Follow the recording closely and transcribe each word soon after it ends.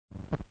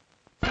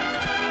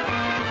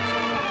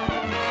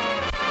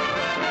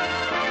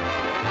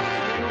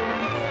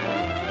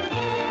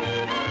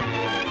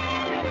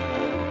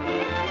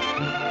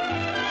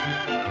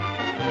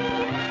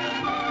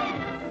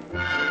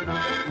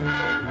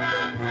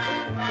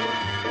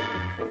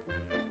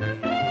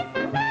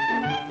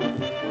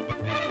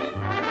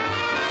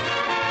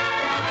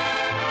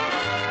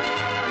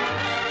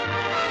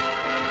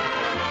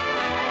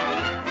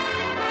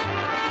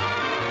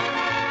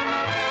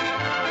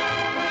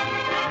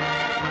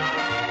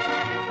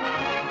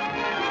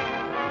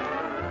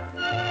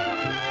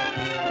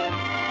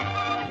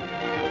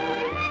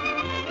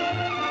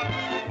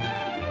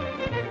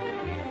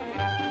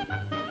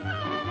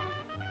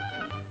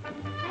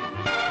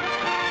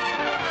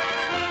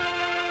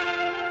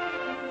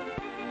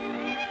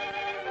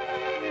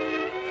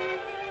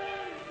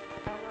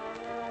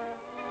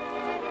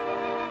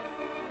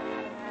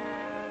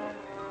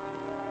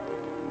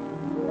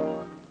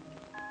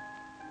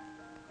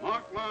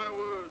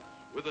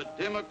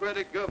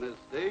Democratic governor's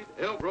state,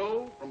 Elk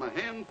grow from a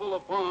handful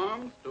of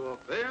farms to a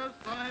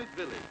fair-sized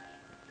village.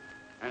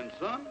 And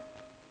son,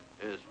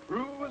 as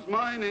true as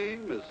my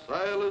name is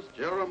Silas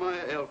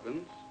Jeremiah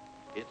Elkins,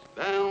 it's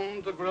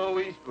bound to grow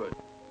eastward.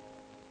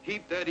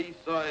 Keep that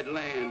east side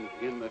land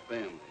in the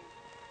family.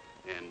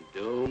 And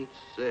don't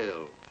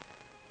sell.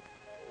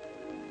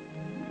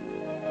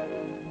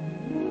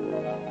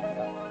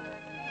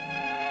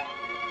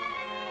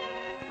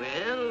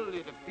 Well,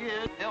 it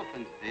appears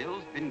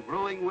Elkinsville's been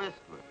growing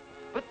westward,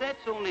 but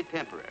that's only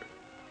temporary.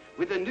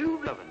 With a new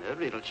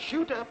governor, it'll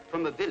shoot up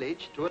from a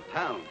village to a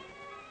town.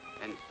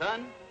 And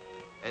son,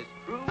 as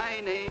true as my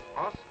name,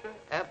 Oscar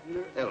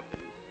Abner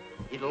Elkins,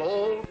 it'll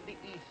all to the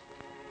east.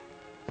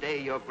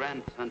 Say your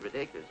grand's 100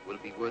 acres will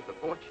be worth a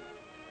fortune.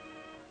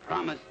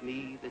 Promise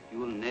me that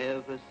you'll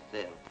never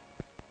sell.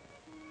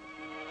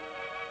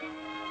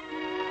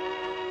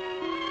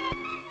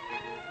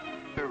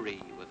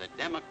 With a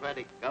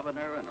Democratic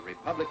governor and a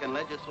Republican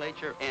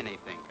legislature,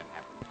 anything can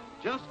happen.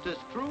 Just as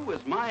true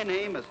as my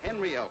name is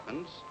Henry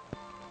Elkins,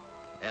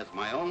 as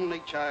my only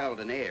child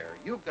and heir,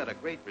 you've got a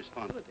great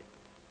responsibility.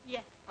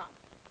 Yes, Pop.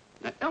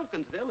 Now,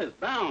 Elkinsville is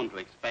bound to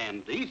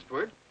expand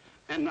eastward,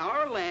 and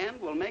our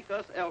land will make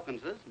us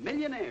Elkinses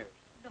millionaires.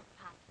 Look,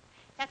 Pop,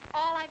 that's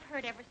all I've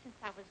heard ever since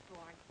I was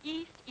born.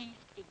 East, east,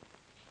 east.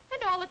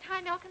 And all the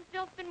time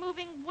Elkinsville's been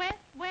moving west,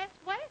 west,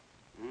 west.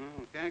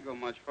 Well, can't go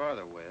much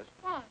farther west.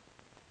 What?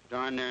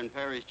 Darn near in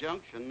Perry's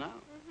Junction now.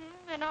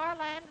 And our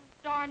land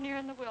is darn near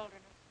in the wilderness.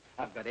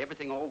 I've got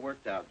everything all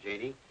worked out,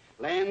 Janie.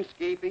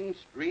 Landscaping,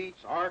 streets,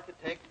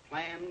 architect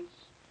plans.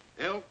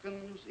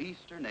 Elkins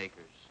Eastern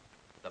Acres.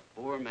 The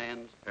poor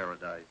man's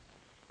paradise.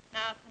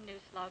 Now it's a new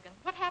slogan.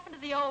 What happened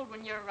to the old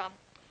one?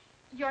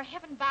 You're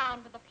heaven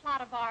bound with a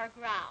plot of our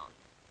ground.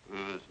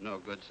 It's no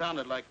good.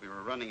 Sounded like we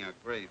were running a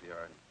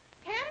graveyard.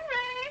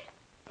 Henry!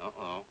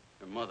 Uh-oh.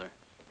 Your mother.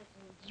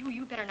 Listen,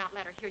 you better not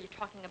let her hear you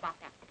talking about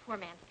that poor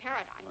man's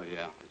paradise. Oh,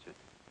 yeah. Is it?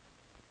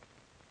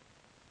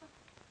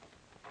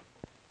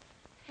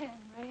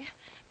 Henry,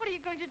 what are you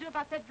going to do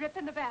about that drip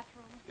in the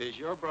bathroom? Is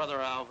your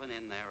brother Alvin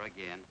in there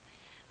again?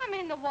 I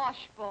mean the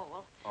wash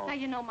bowl. Oh. Now,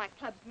 you know my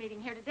club's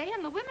meeting here today,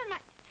 and the women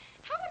might...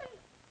 How would it...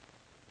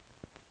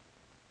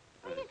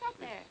 What do you got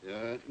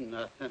there?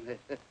 Nothing.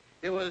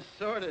 It was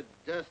sort of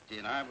dusty,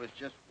 and I was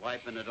just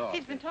wiping it off.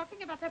 He's been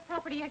talking about that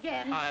property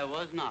again. I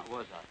was not,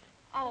 was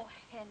I? Oh,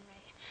 Henry.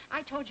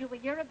 I told you a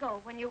year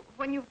ago when you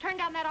turned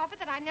down that offer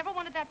that I never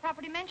wanted that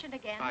property mentioned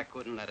again. I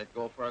couldn't let it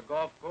go for a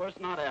golf course,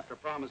 not after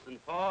promising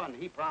Pa and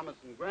he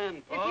promising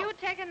Grandpa. If you'd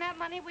taken that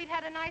money, we'd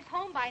had a nice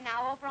home by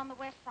now over on the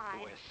west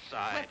side. West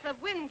side? With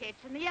the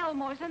Wingates and the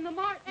Elmores and the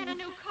Martins. And a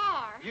new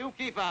car. You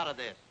keep out of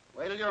this.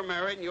 Wait till you're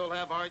married and you'll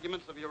have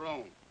arguments of your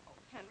own. Oh,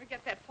 Henry,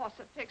 get that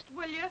faucet fixed,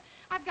 will you?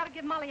 I've got to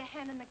give Molly a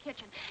hand in the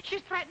kitchen.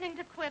 She's threatening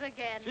to quit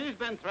again. She's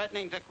been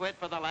threatening to quit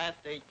for the last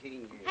 18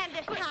 years. And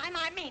this time,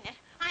 I mean it.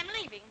 I'm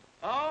leaving.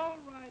 All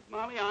right,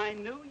 Molly. I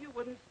knew you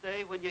wouldn't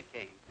stay when you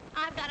came.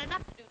 I've got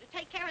enough to do to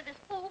take care of this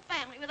full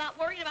family without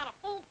worrying about a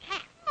full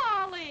cat.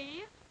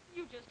 Molly,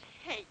 you just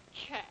hate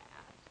cats.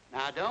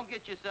 Now, don't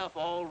get yourself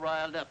all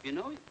riled up. You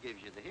know it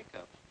gives you the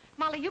hiccups.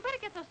 Molly, you better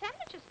get those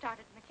sandwiches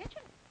started in the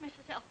kitchen.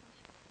 Mrs. Elkins,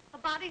 a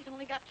body's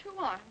only got 2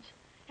 arms.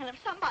 And if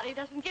somebody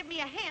doesn't give me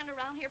a hand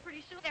around here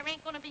pretty soon, there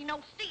ain't going to be no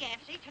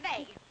sea-antsy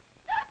today.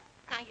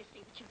 Now you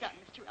see what you've done,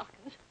 Mr.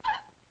 Elkins.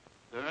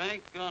 There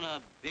ain't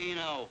gonna be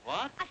no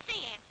what? A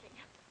sea-antsy.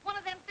 One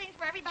of them things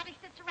where everybody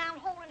sits around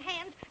holding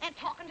hands and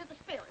talking to the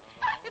spirits.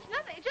 It's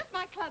nothing. It's just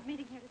my club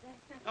meeting here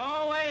today.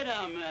 Oh, wait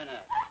a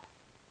minute.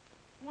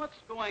 What's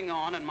going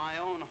on in my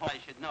own home I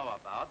should know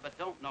about, but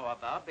don't know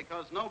about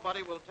because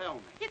nobody will tell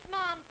me? It's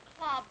Mom's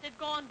club. They've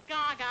gone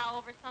gaga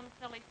over some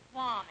silly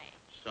Swami.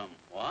 Some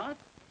what?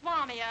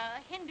 Swami,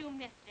 a Hindu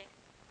mystic.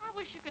 I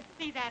wish you could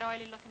see that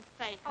oily-looking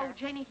faker. Oh,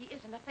 Janie, he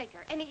isn't a faker,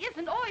 and he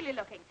isn't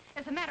oily-looking.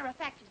 As a matter of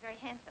fact, he's very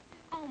handsome.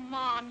 Oh,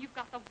 Mom, you've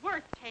got the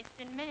worst taste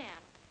in men.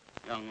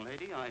 Young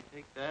lady, I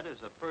take that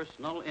as a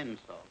personal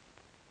insult.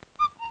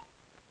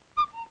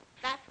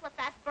 That's what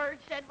that bird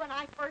said when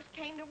I first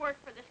came to work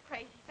for this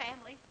crazy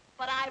family.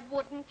 But I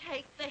wouldn't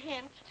take the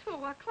hint. 2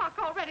 o'clock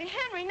already.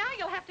 Henry, now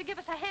you'll have to give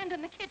us a hand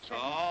in the kitchen.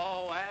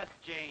 Oh, ask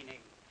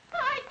Janie.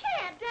 I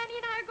can't. Danny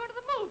and I are going to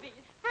the movies.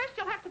 First,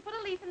 you'll have to put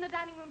a leaf in the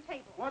dining room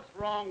table. What's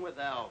wrong with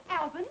Alvin?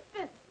 Alvin's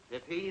busy.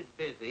 If he's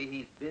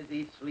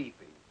busy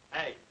sleeping.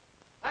 Hey!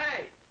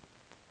 Hey!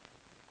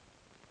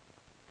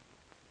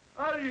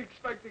 How do you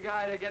expect a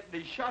guy to get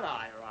any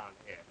shut-eye around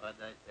here? What'd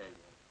I tell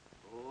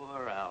you?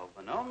 Poor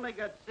Alvin. Only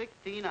got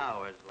 16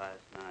 hours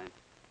last night.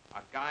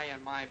 A guy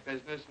in my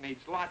business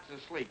needs lots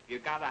of sleep. You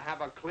gotta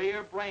have a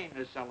clear brain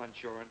to sell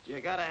insurance. You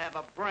gotta have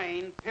a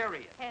brain,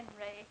 period.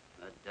 Henry.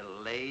 A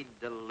delayed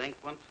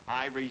delinquent.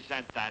 I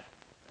resent that.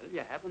 Well,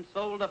 you haven't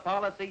sold a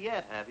policy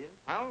yet, have you?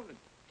 Well, it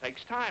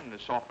takes time to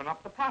soften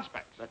up the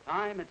prospects. The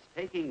time it's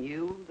taking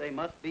you, they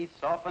must be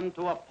softened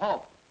to a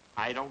pulp.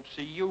 I don't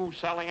see you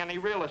selling any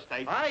real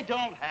estate. I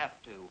don't have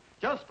to.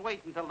 Just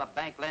wait until the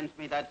bank lends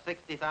me that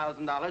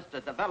 $60,000 to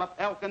develop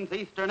Elkins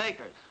Eastern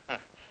Acres.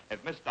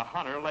 If Mr.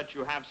 Hunter lets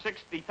you have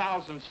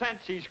 60,000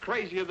 cents, he's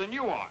crazier than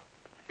you are.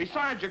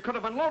 Besides, you could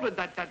have unloaded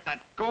that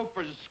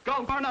gopher's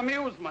skull. For an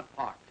amusement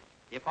park.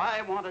 If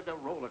I wanted a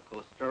roller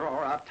coaster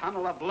or a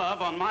tunnel of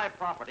love on my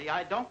property,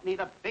 I don't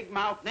need a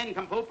big-mouthed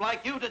nincompoop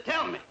like you to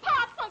tell me.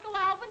 Pops, Uncle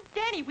Alvin,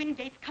 Danny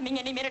Wingate's coming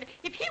any minute.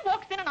 If he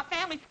walks in on a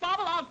family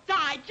squabble, I'll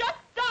die. Just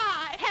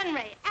die.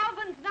 Henry,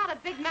 Alvin's not a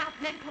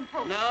big-mouthed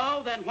nincompoop.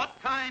 No, then what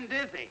kind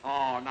is he?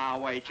 Oh, now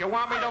wait. You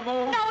want me to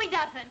move? No, he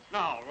doesn't.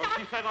 No, look,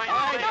 she said I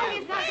No,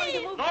 he's not going to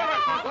move. Nora,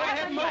 No, let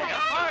him move. Get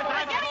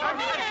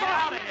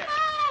out of here.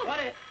 No. What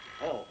is...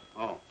 Oh.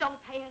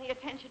 Don't pay any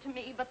attention to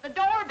me, but the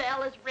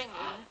doorbell is ringing.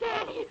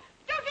 Danny,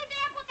 don't you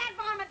dare put that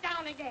varmint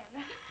down again.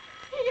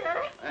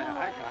 Here. I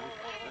got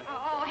it.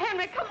 Oh,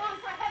 Henry, come on,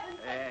 for heaven's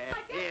sake.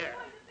 I guess here. you're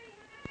going to be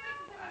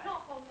an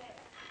awful mess.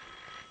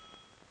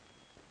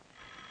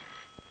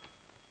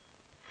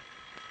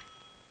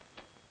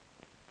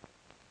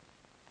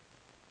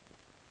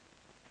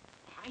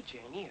 Hi,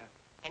 Janie.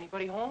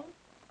 Anybody home?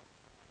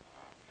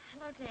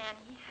 Hello,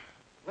 Danny.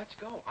 Let's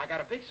go. I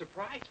got a big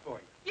surprise for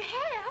you. You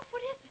have?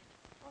 What is it?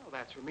 Oh,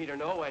 that's for me to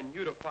know and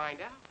you to find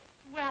out.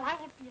 Well, I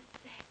won't be a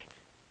sec.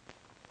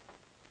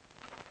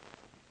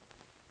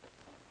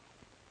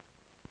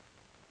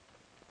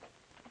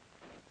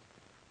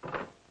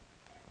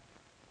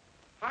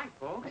 Hi,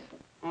 folks.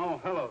 Oh,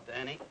 hello,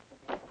 Danny.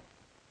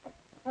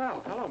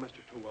 Well, hello,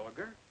 Mr.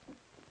 Terwilliger.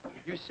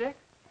 You sick?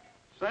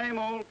 Same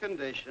old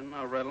condition,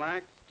 a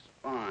relaxed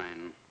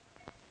spine.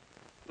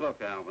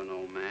 Look, Alvin,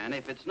 old man,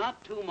 if it's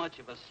not too much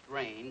of a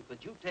strain,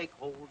 could you take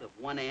hold of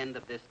one end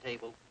of this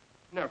table?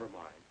 Never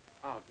mind.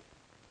 I'll get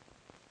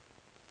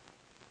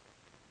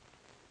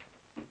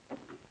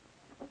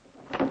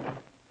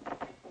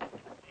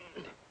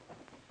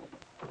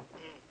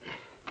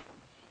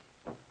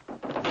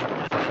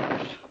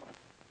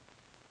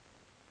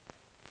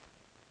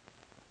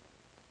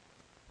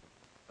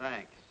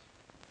Thanks.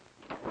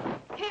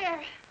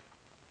 Here.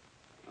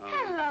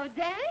 Hello,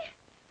 Danny.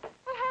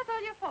 Well, how's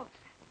all your folks?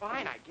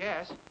 Fine, I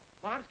guess.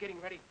 Mom's getting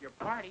ready for your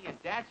party,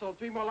 and Dad sold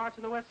 3 more lots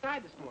on the west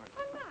side this morning.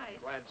 Oh, nice.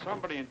 Glad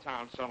somebody in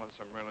town selling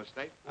some real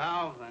estate.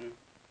 Alvin,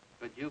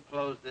 could you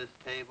close this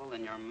table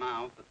and your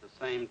mouth at the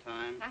same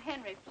time? Now,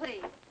 Henry,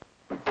 please.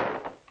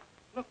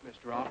 Look,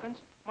 Mr. Elkins,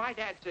 my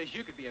dad says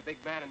you could be a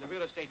big man in the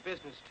real estate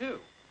business, too.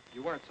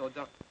 You weren't so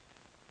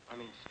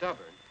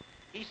stubborn.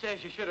 He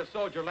says you should have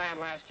sold your land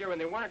last year when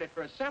they wanted it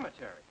for a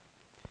cemetery.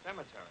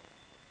 Cemetery?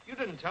 You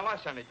didn't tell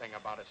us anything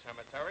about a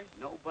cemetery.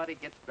 Nobody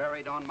gets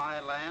buried on my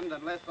land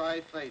unless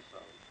I say so.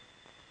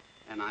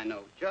 And I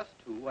know just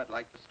who I'd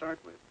like to start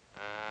with.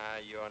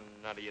 You're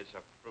nutty as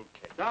a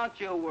fruitcake. Don't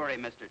you worry,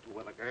 Mr.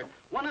 Terwilliger.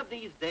 One of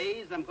these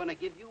days, I'm going to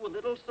give you a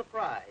little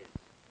surprise.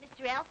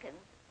 Mr. Elkins,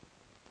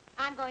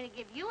 I'm going to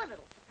give you a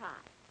little surprise.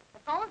 The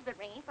phone's been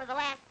ringing for the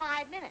last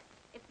 5 minutes.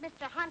 It's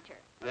Mr. Hunter.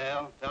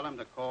 Well, tell him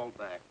to call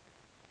back.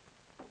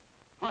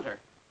 Hunter.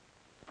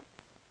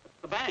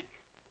 The bank.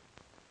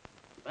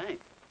 The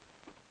bank.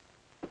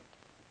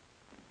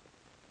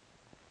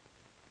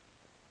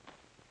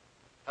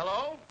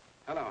 Hello?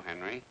 Hello,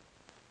 Henry.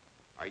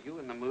 Are you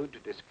in the mood to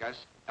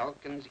discuss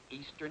Elkins'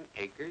 Eastern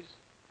Acres?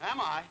 Am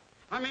I?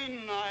 I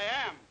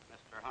am,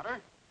 Mr.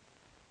 Hunter.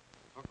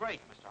 Oh, great,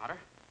 Mr. Hunter.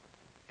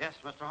 Yes,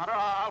 Mr. Hunter,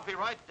 I'll be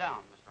right down,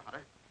 Mr.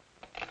 Hunter.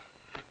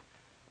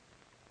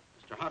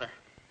 Mr. Hunter.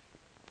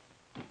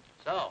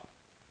 So,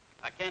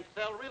 I can't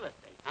sell real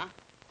estate, huh?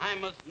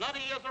 I'm as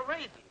nutty as a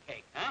raisin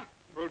cake, huh?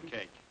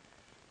 Fruitcake.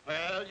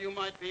 Well, you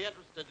might be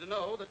interested to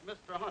know that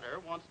Mr. Hunter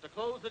wants to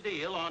close a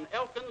deal on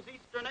Elkins'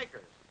 Eastern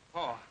Acres.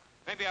 Oh,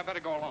 maybe I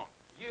better go along.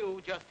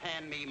 You just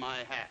hand me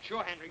my hat.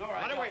 Sure, Henry. Nora,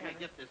 Right away, help me Henry.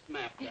 get this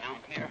map down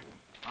here.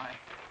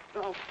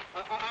 No,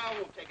 I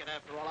won't take it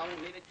after all. I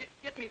won't need it.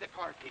 Get me the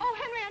car key. Oh,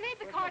 Henry, I need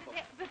the car,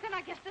 but then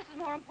I guess this is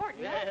more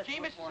important. Yes. Gee,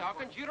 Mrs.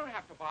 Elkins, you don't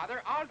have to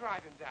bother. I'll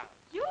drive him down.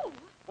 You?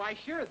 Why,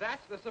 sure,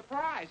 that's the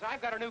surprise.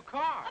 I've got a new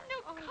car. A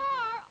new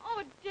car?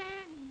 Oh,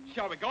 Danny.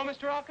 Shall we go,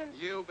 Mr. Elkins?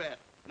 You bet.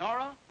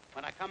 Nora,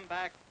 when I come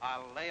back,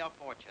 I'll lay a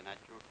fortune at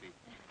your feet.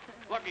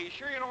 Look, are you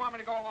sure you don't want me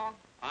to go along?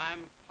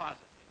 I'm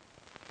positive.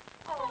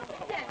 Oh,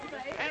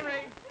 Henry.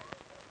 Henry!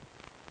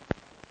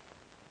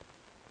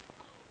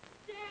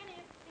 Danny,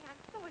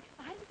 I'm so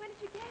excited. When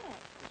did you get it?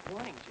 This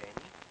morning,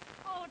 Janie.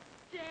 Oh,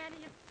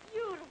 Danny, it's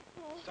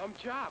beautiful. Some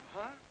job,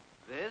 huh?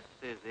 This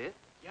is it?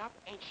 Yup.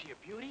 Ain't she a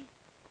beauty?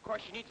 Of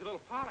course, she needs a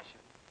little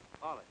polishing.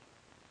 Polish.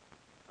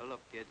 Look,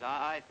 kids,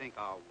 I think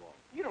I'll walk.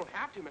 You don't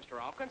have to, Mr.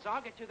 Elkins.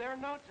 I'll get you there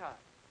in no time.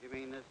 You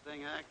mean this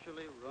thing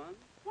actually runs?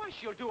 Why,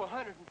 she'll do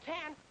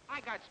 110. I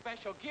got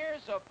special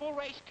gears, a full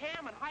race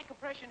cam, and high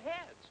compression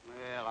heads.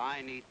 Well,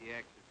 I need the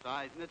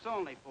exercise, and it's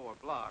only 4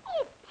 blocks.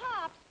 Oh,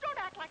 Pops, don't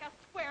act like a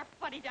square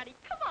fuddy-duddy.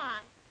 Come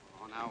on.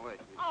 Oh, now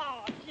wait.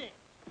 Oh, gee.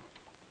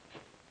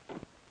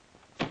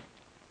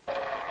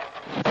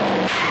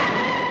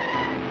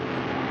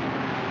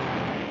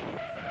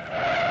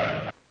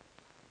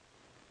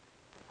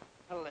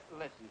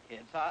 Listen,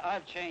 kids,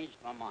 I've changed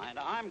my mind.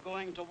 I'm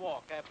going to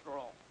walk after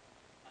all.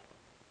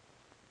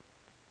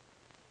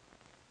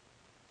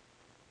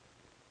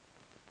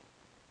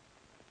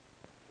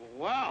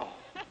 Wow.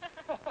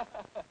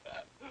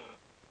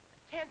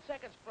 10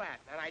 seconds flat,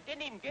 and I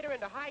didn't even get her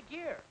into high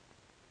gear.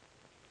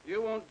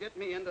 You won't get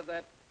me into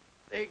that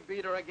egg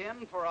beater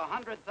again for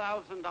 $100,000.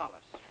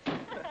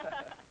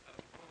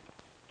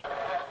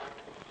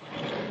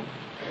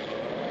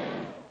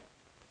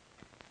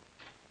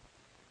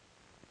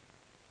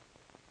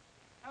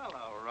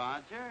 Hello,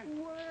 Roger.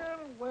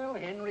 Well,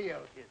 Henry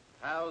Elkins.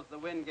 How's the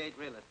Wingate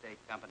Real Estate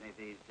Company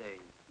these days?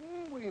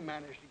 We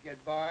managed to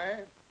get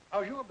by.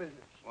 How's your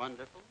business?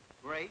 Wonderful,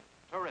 great,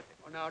 terrific.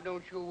 Well, now,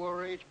 don't you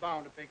worry. It's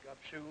bound to pick up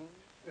soon.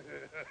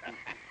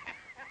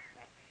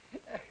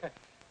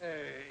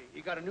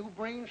 You got a new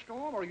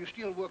brainstorm, or are you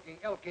still working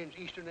Elkins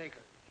Eastern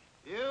Acres?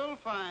 You'll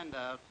find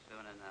out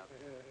soon enough.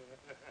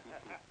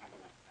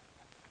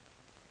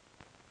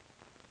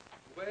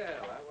 Well,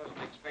 I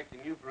wasn't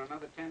expecting you for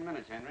another 10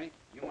 minutes, Henry.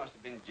 You must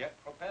have been jet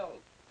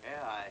propelled.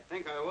 Yeah, I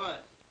think I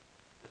was.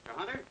 Mr.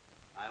 Hunter,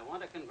 I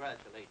want to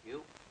congratulate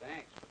you.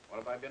 Thanks, but what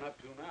have I been up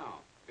to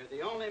now? You're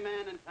the only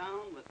man in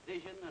town with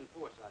vision and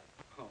foresight.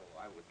 Oh,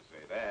 I wouldn't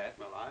say that.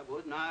 Well, I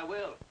would, and I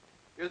will.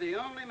 You're the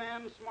only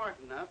man smart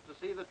enough to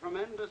see the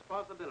tremendous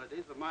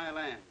possibilities of my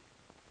land.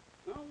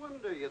 No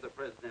wonder you're the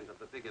president of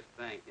the biggest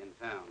bank in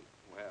town.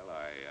 Well,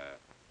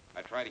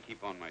 I try to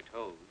keep on my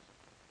toes.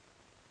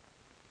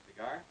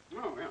 Cigar?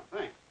 Oh, yeah,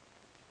 thanks.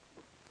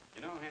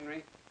 You know,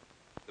 Henry,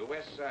 the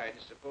West Side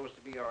is supposed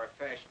to be our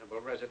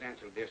fashionable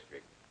residential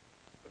district,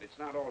 but it's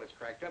not all it's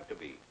cracked up to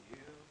be. You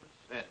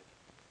said it.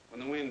 When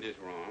the wind is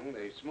wrong,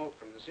 the smoke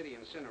from the city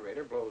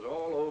incinerator blows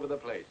all over the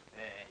place.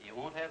 You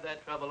won't have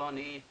that trouble on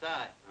the east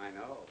side. I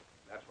know.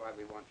 That's why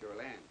we want your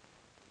land.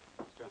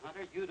 Mr.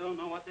 Hunter, you don't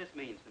know what this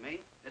means to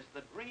me. It's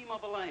the dream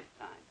of a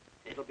lifetime.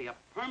 It'll be a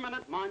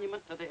permanent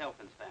monument to the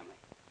Elkins family.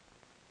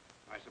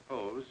 I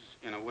suppose,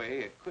 in a way,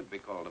 it could be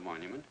called a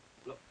monument.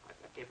 Look, I've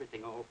got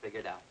everything all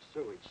figured out.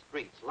 Sewage,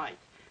 streets,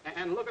 lights.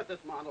 And look at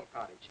this model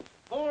cottage.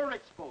 4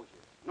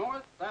 exposures.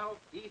 North, south,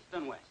 east,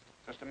 and west.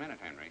 Just a minute,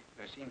 Henry.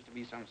 There seems to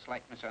be some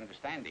slight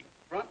misunderstanding.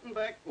 Front and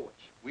back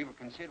porch. We were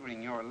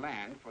considering your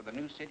land for the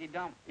new city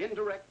dump.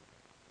 Indirect.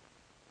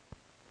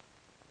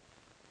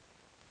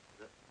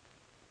 The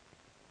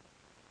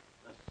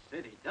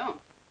city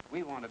dump?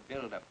 We want to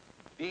build a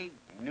big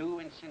new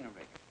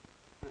incinerator.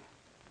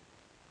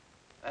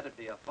 That'd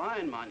be a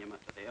fine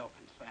monument to the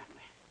Elkins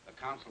family. The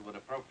council would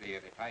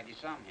appropriate a tidy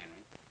sum,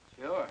 Henry.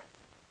 Sure.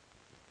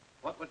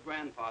 What would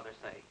Grandfather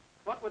say?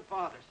 What would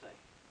Father say?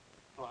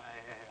 Why,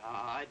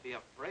 I'd be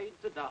afraid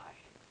to die.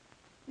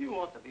 You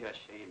ought to be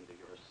ashamed of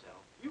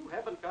yourself. You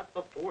haven't got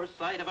the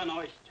foresight of an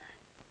oyster.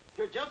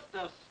 You're just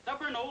a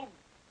stubborn old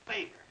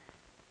beggar.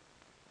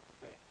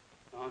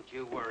 Don't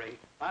you worry.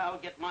 I'll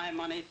get my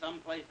money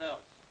someplace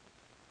else.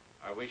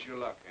 I wish you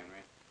luck,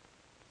 Henry.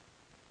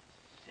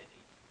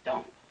 City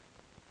dump.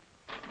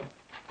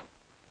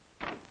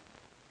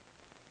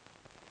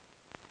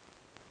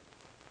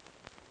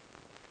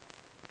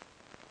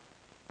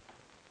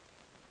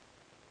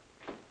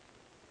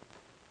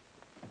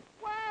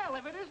 Well,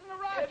 if it isn't a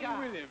rock job.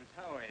 Williams,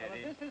 how are you, Well,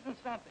 if this isn't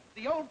something.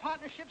 The old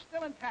partnership's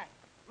still intact.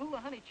 Lula,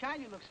 honey,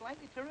 child, you look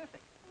slightly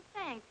terrific.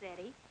 Well, thanks,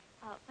 Eddie.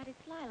 But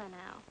it's Lila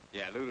now.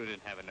 Yeah, Lulu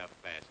didn't have enough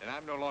fast, and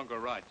I'm no longer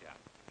Raja.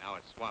 Now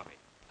it's Swami.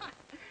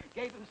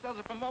 Gave themselves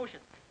a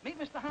promotion. Meet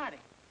Mr. Harding.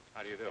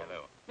 How do you do?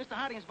 Hello. Mr.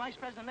 Harding is vice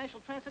president of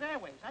National Transit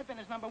Airways. I've been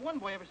his #1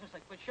 boy ever since I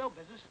quit show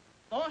business.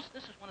 Boss,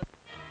 this is one of...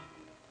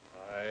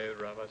 I,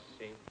 Rama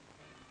Singh,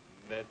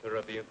 mentor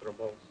of the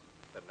innermost,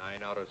 the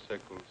 9 outer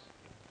circles,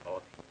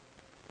 Lord.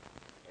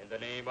 In the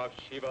name of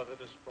Shiva the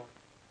Destroyer,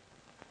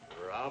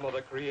 Rama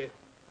the Creator,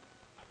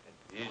 and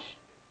Vishnu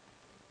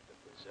the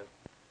Preserver,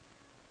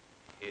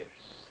 here's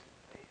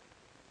thee.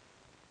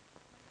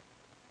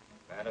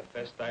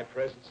 Manifest thy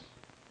presence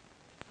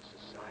in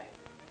society.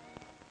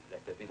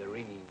 Let there be the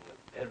ringing of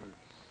bells and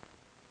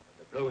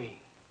the blowing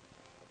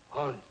of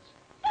horns.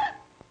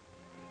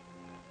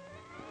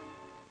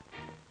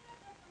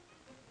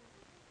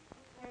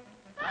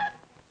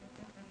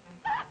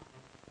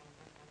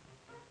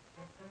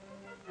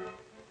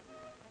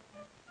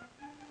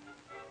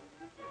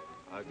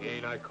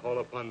 Again I call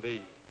upon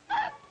thee.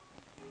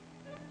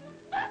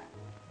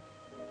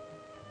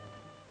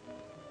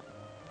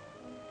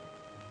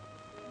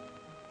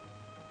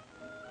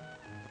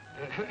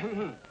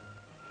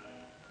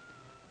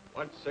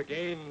 Once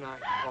again I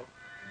call.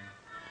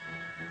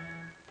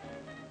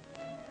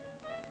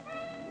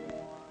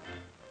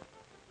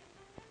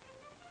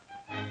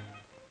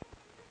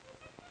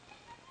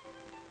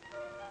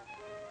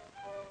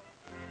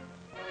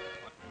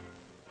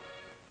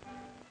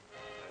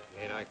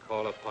 Again I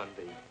call upon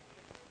thee.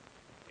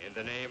 In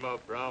the name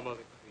of Brahma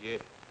the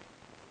Creator,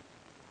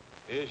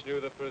 Vishnu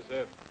the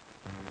Preserver.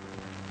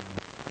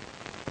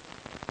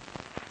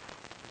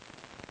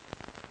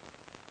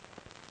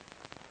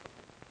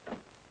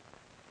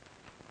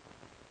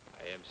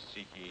 I am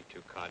seeking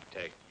to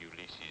contact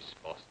Ulysses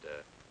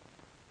Foster,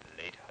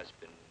 late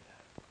husband,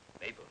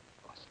 Milburn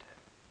Foster.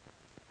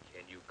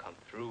 Can you come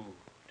through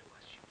to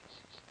us,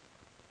 Ulysses?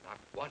 Not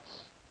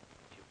once,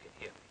 if you can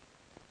hear me.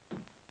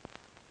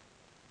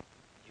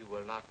 You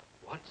will not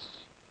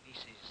once,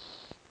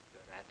 Ulysses.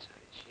 Your answer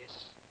is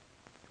yes.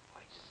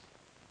 Twice.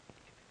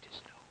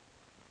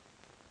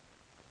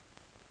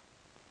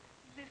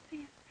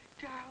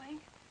 darling.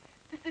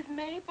 This is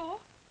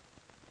Mabel.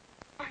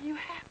 Are you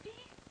happy?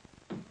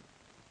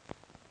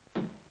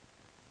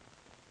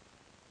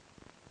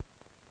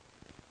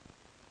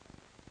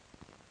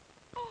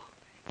 Oh,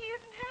 he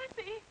isn't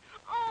happy.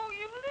 Oh,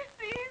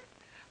 Ulysses.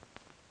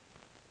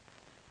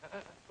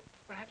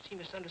 Perhaps he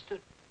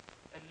misunderstood.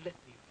 Let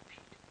me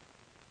repeat.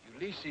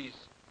 Ulysses,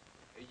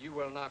 you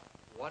will not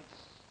once.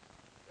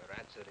 Your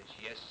answer is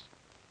yes.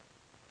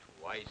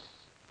 Twice,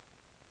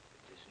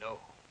 it is no.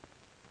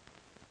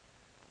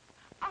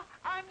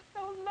 I'm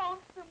so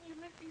lonesome,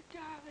 Ulysses,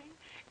 darling.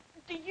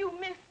 Do you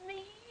miss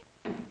me?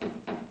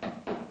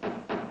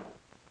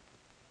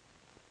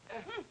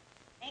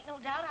 Ain't no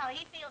doubt how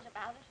he feels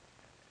about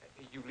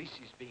it.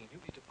 Ulysses being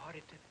newly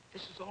departed,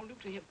 this is all new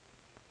to him.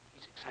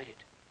 He's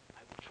excited.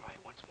 I will try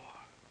once more.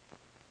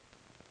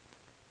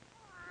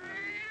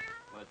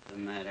 What's the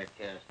matter,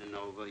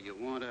 Casanova? You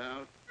want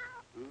out?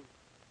 Huh?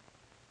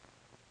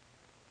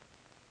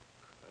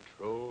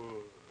 Control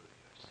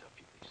yourself,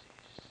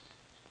 Ulysses.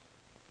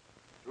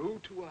 True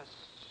to us.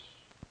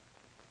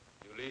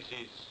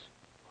 Ulysses,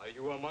 are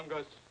you among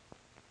us?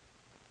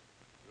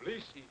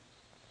 Ulysses,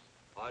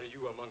 are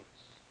you among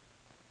us?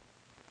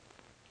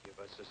 Give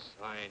us a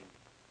sign.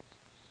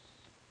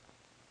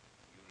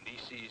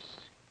 Ulysses,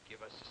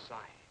 give us a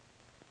sign.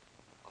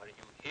 Are you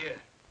here?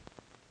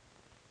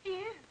 He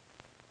is.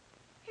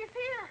 He's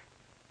here.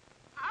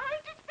 I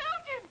just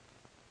felt him.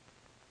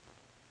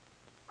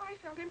 I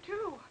felt him,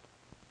 too.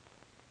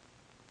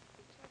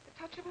 It's like the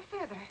touch of a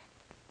feather.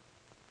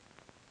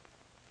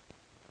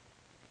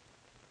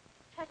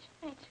 Touched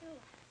me, too.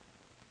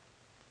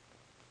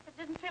 It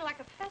didn't feel like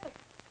a feather.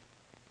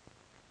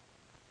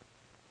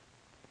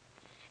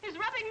 He's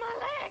rubbing my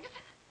legs.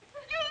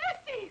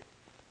 Ulysses!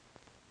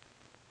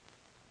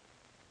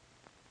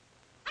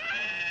 Ah!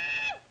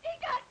 He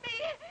got me!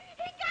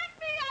 He got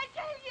me, I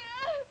tell you!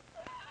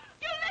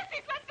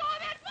 Ulysses, let go of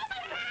that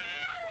woman!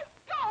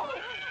 Go!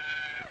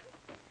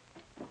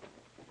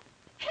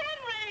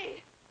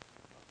 Henry!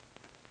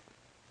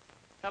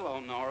 Hello,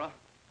 Nora.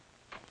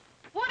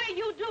 What are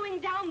you doing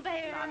down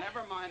there? Now,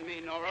 never mind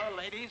me, Nora.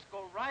 Ladies,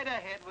 go right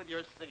ahead with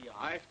your seance.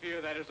 I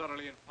fear that is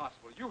utterly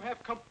impossible. You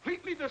have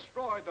completely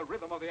destroyed the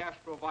rhythm of the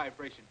astral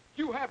vibration.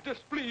 You have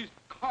displeased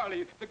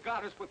Carly, the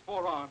goddess with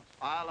 4 arms.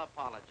 I'll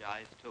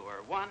apologize to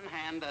her, one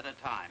hand at a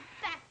time.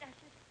 That does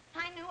it.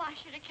 I knew I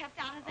should have kept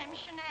out of them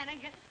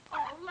shenanigans.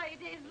 Oh,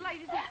 ladies.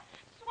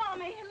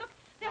 Swami, look,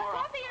 there's Nora.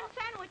 coffee and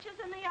sandwiches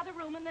in the other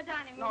room in the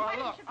dining room. Nora, Why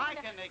don't look, you I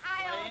bring can them?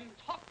 explain.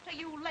 I'll talk to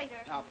you later.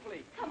 Now,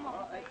 please. Come on,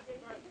 Nora, ladies.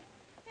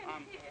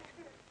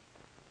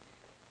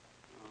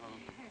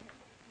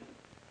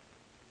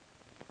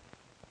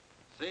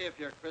 See if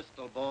your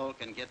crystal ball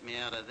can get me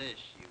out of this,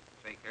 you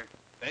faker.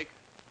 Faker?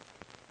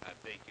 I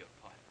beg your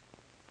pardon.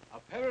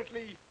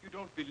 Apparently, you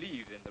don't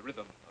believe in the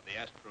rhythm of the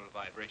astral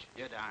vibration.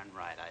 You're darn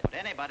right.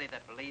 Anybody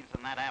that believes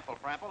in that apple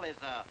frapple is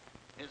a...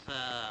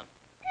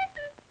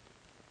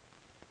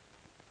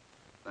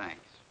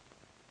 Thanks.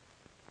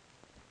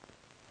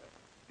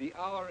 The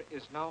hour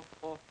is now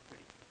 4:30.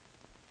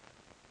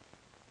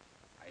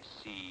 I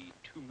see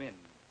 2 men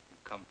who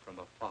come from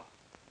afar.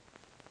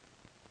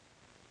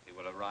 They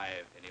will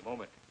arrive any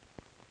moment.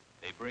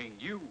 They bring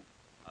you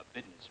a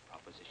business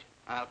proposition.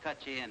 I'll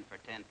cut you in for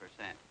 10%.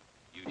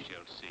 You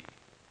shall see.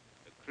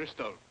 The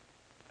crystal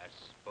has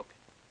spoken.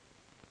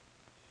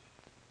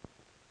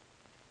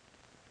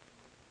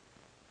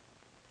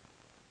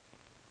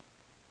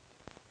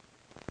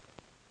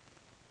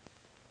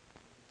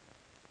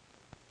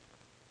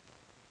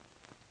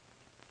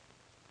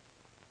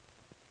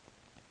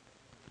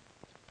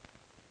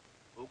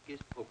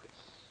 Hocus pocus.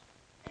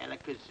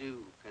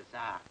 Alakazoo,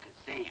 kazaa,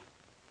 kazam.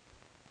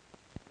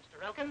 Mr.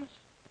 Elkins?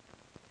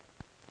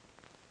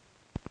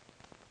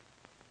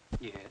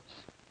 Yes.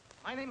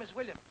 My name is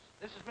Williams.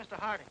 This is Mr.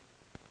 Harding.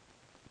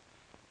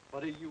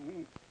 What do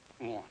you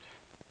want?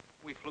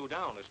 We flew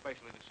down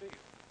especially to see you.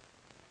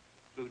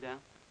 Flew down?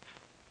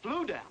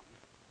 Flew down?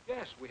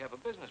 Yes, we have a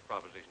business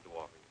proposition to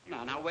offer you.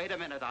 Now, wait a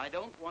minute. I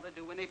don't want to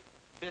do any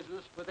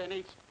business with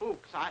any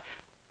spooks.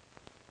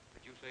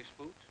 Did you say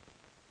spooks?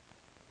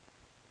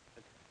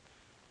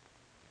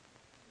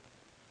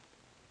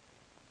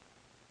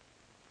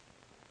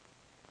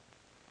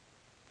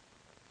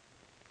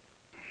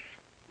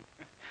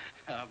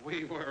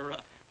 We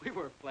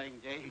were playing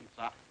games.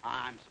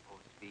 I'm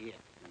supposed to be it,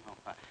 you know.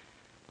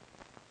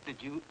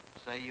 Did you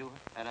say you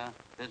had a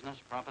business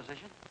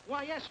proposition?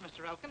 Why, yes,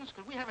 Mr. Elkins.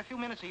 Could we have a few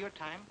minutes of your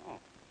time? Oh,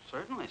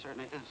 certainly.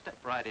 Step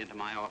right into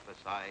my office.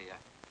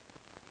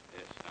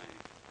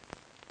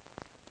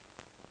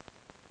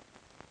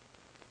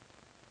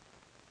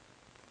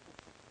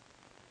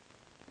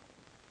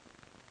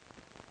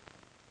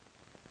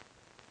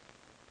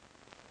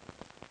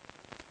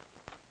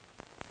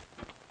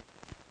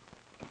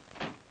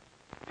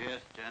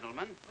 Yes,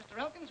 gentlemen. Mr.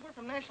 Elkins, we're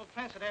from National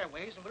Transit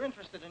Airways, and we're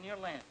interested in your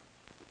land.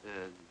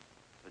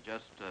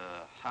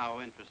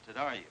 How interested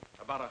are you?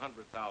 About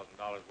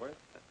 $100,000 worth.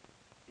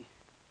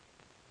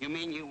 You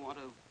mean you want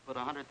to put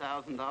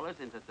 $100,000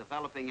 into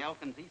developing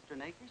Elkins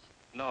Eastern Acres?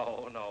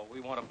 No, no. We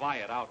want to buy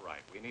it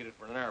outright. We need it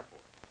for an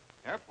airport.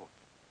 Airport?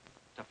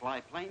 To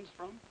fly planes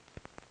from?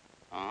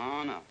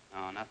 Oh, no.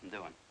 No, nothing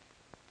doing.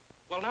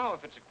 Well, now,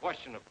 if it's a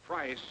question of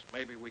price,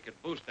 maybe we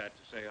could boost that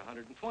to, say,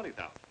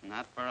 120,000.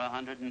 Not for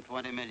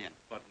 120 million.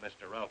 But,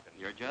 Mr. Elkins...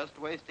 You're just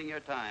wasting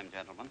your time,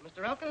 gentlemen.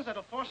 Mr. Elkins,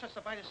 that'll force us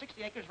to buy the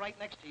 60 acres right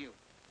next to you.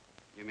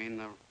 You mean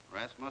the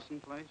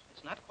Rasmussen place?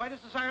 It's not quite as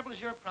desirable as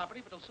your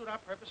property, but it'll suit our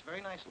purpose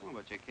very nicely. Well,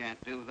 but you can't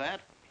do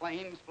that.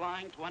 Planes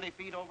flying 20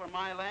 feet over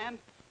my land.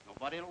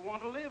 Nobody will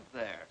want to live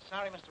there.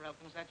 Sorry, Mr.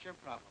 Elkins, that's your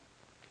problem.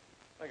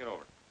 Take it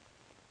over.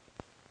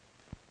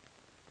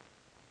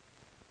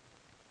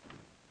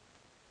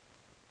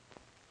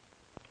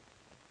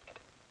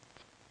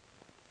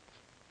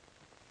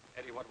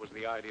 Eddie, what was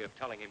the idea of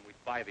telling him we'd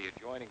buy the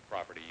adjoining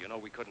property? You know,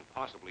 we couldn't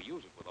possibly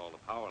use it with all the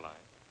power lines.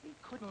 We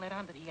couldn't let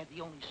on that he had the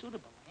only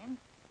suitable land.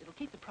 It'll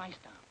keep the price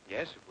down.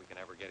 Yes, if we can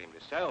ever get him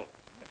to sell.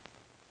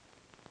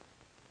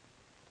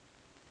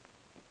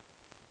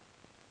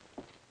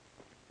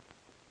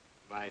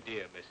 My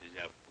dear Mrs.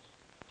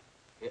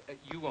 Elkins,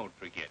 you won't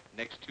forget,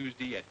 next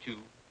Tuesday at 2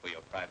 for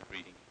your private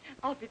reading.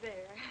 I'll be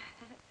there.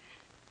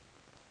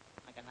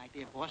 I got an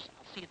idea, boss.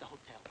 I'll see you at the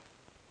hotel.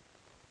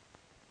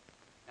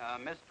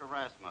 Mr.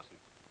 Rasmussen.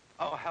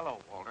 Oh, hello,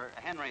 Walter.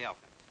 Henry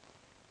Elkins.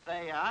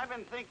 Say, I've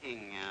been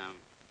thinking,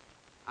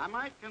 I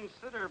might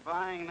consider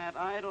buying that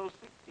idle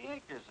 60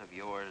 acres of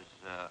yours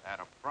at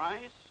a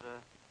price,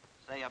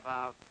 say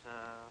about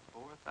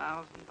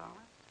 $4,000.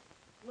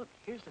 Look,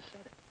 here's the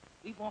setup.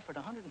 We've offered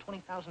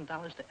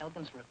 $120,000 to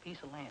Elkins for a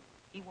piece of land.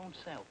 He won't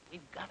sell.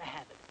 We've got to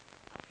have it.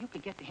 If you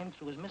could get to him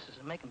through his missus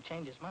and make him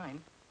change his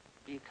mind,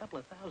 there'd be a couple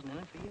of thousand in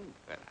it for you.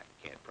 Well,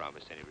 I can't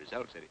promise any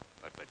results, Eddie,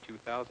 but for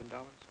 $2,000,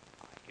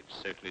 I can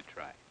certainly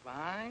try.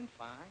 Fine,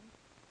 fine.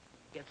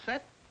 Get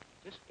set.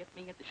 Just get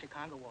me at the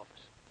Chicago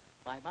office.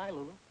 Bye-bye,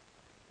 Lulu.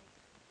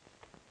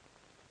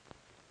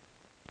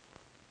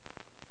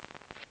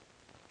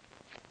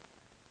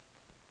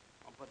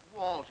 Oh, but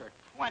Walter,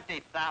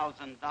 $20,000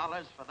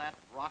 for that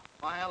rock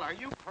pile? Are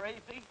you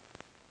crazy?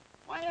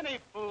 Why, any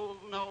fool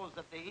knows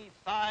that the east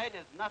side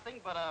is nothing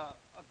but a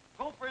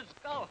gopher's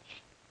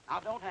gulch. Now,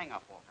 don't hang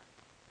up, Walter.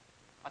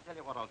 I'll tell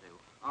you what I'll do.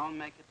 I'll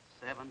make it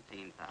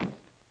 17,000.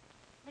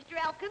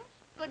 Mr. Elkins,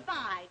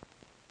 goodbye.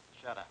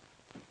 Shut up.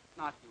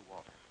 Not you,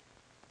 Walter.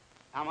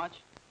 How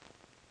much?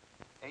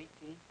 18?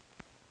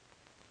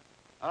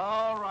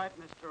 All right,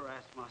 Mr.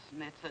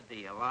 Rasmussen, it's a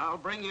deal. I'll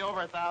bring you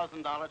over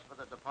 $1,000 for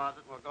the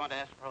deposit. We're going to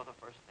escrow the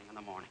first thing in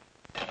the morning.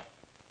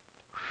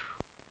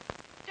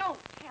 Don't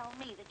tell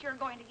me that you're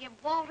going to give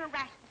Walter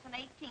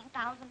Rasmussen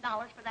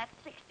 $18,000 for that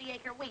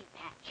 60-acre wheat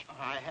patch.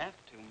 I have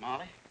to,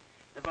 Molly.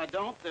 If I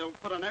don't, they'll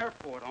put an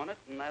airport on it,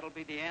 and that'll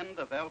be the end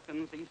of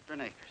Elkins'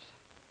 Eastern Acres.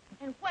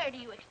 And where do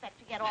you expect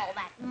to get all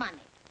that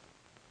money?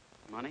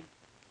 Money?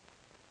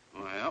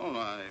 Well,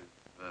 I've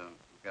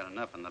got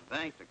enough in the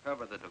bank to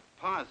cover the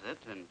deposit,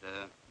 and,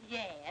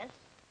 Yes.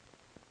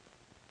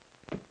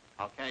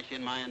 I'll cash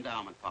in my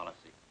endowment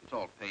policy. It's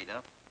all paid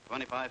up.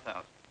 $25,000.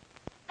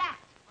 That's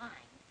fine.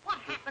 What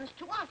happens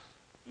to us?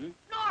 Hmm?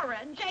 Nora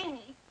and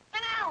Janie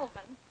and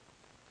Alvin.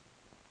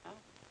 Oh,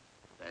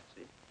 that's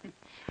it.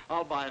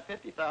 I'll buy a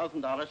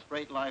 $50,000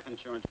 straight life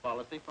insurance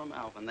policy from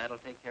Alvin. That'll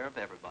take care of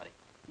everybody.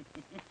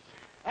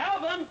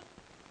 Alvin!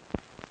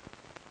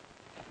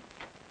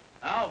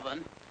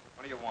 Alvin,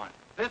 What do you want?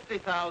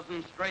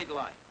 50,000 straight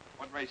life.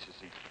 What race is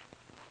he?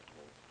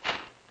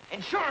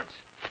 Insurance!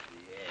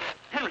 Yeah.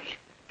 Henry,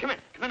 come in.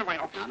 Come in, right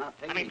off. No, no,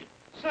 take I mean, it.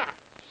 sit down.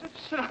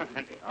 Sit down,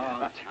 Henry.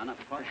 Oh, no, no.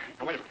 Wait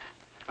a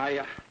minute.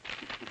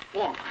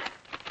 Walk.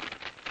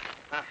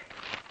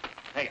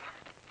 There you are.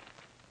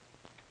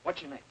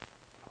 What's your name?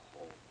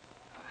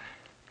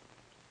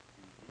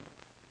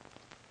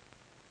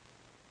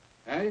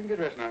 You can get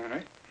dressed now,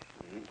 Henry.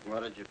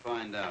 What did you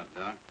find out,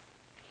 Doc?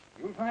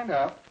 You'll find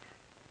out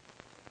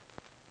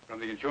from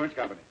the insurance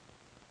company.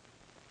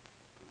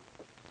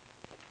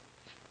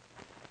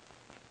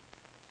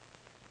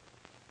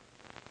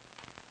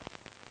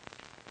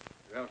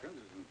 Mr. Elkins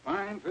is in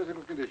fine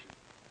physical condition.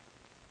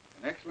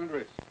 An excellent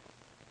wrist.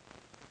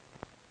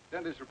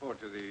 Send this report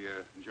to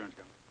the insurance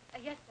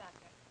company. Yes,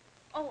 Doctor.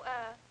 Oh,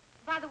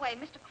 by the way,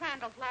 Mr.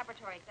 Crandall's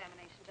laboratory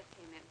examination just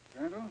came in.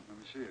 Crandall, let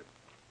me see it.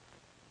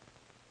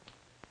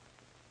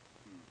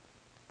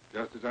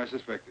 Just as I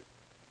suspected.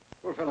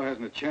 Poor fellow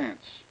hasn't a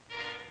chance.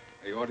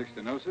 Aortic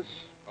stenosis,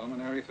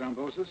 pulmonary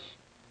thrombosis,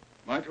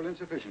 mitral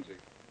insufficiency.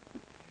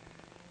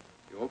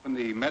 You open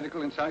the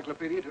medical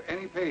encyclopedia to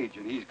any page,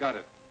 and he's got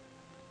it.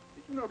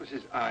 Did you notice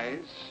his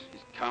eyes,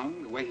 his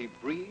tongue, the way he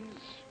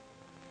breathes?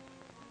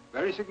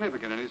 Very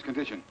significant in his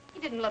condition.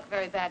 He didn't look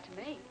very bad to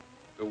me.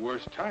 The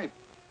worst type.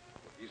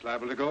 He's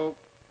liable to go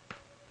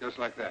just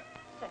like that.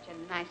 Such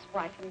a nice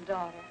wife and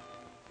daughter.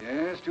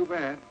 Yes, too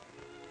bad.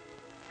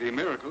 The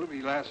miracle will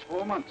be last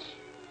 4 months.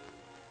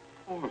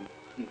 4 months?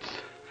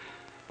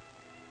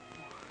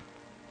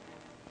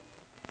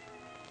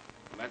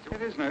 Well, that's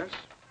what it is, nurse.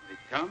 They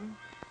come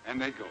and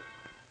they go.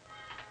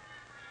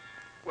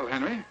 Well,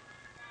 Henry,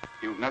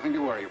 you've nothing to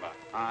worry about.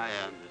 I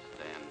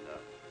understand,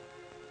 Doc.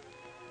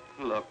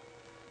 Look,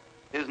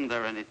 Isn't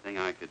there anything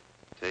I could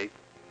take?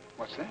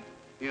 What's that?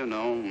 You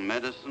know,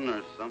 medicine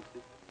or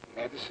something?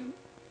 Medicine?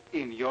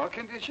 In your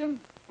condition?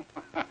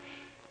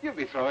 You'll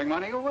be throwing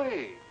money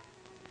away.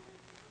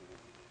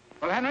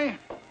 Well, Henry,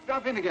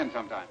 drop in again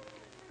sometime.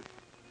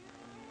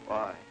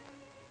 Why?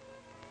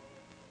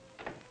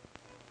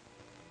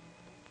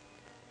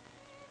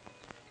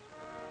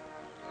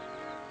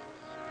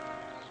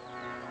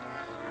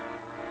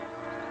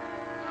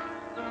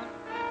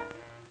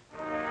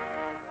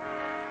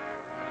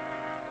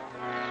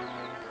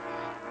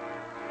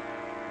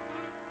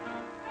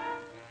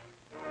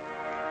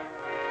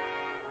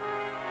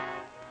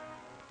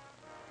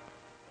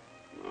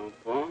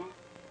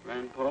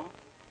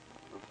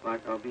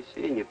 I'll be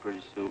seeing you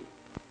pretty soon.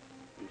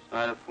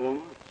 Inside of 4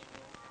 months.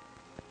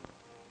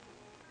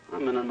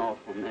 I'm in an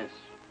awful mess.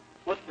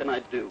 What can I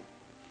do?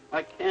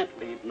 I can't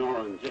leave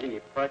Nora and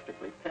Janie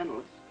practically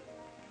penniless.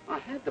 I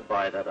had to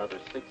buy that other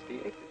 60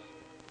 acres.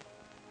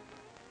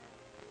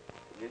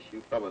 I guess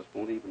you fellas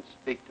won't even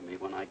speak to me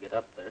when I get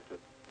up there to,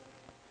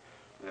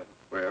 well,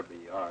 wherever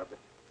you are, but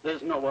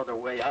there's no other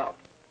way out.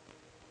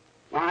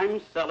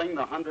 I'm selling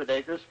the 100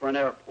 acres for an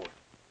airport.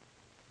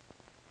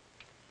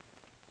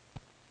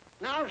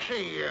 Now,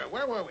 see,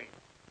 where were we?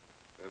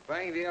 We're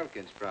buying the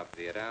Elkins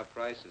property at our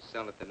price and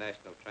selling it to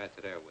National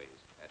Transit Airways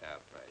at our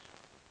price.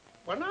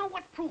 Well, now,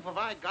 what proof have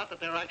I got that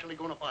they're actually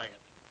going to buy it?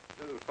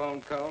 Little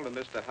phone call to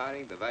Mr.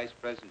 Harding, the Vice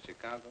President of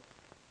Chicago.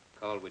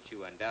 Call which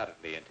you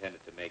undoubtedly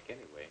intended to make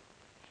anyway,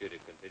 should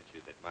it convince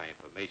you that my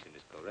information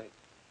is correct.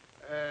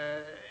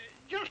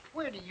 Just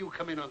where do you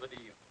come in on the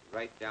deal?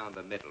 Right down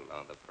the middle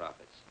on the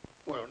profits.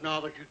 Well, now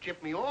that you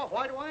tipped me off,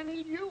 why do I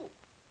need you?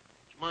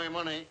 It's my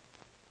money.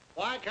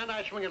 Why can't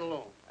I swing it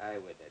alone? I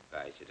would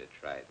advise you to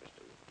try it,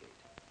 Mr. Wingate.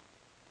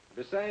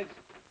 Besides,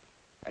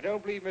 I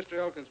don't believe Mr.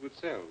 Elkins would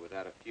sell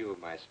without a few of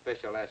my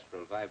special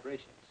astral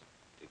vibrations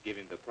to give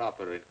him the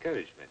proper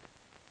encouragement,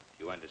 if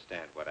you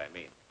understand what I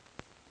mean.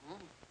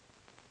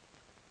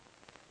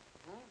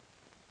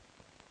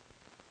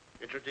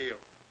 It's a deal.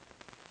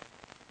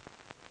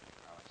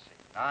 Now, let's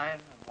see. 9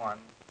 and 1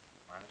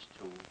 minus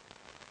 2.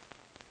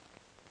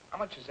 How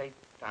much is 8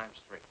 times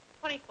 3?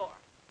 24.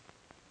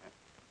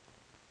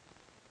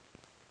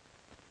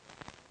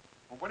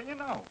 Well, what do you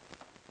know?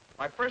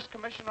 My first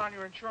commission on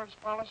your insurance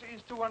policy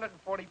is $240.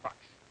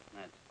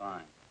 That's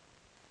fine.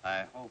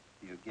 I hope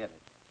you get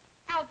it.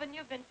 Alvin,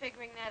 you've been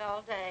figuring that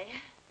all day.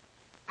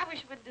 I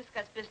wish we would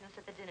discuss business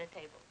at the dinner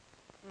table.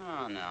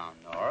 Now,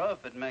 Nora,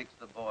 if it makes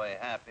the boy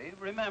happy,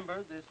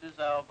 remember, this is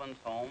Alvin's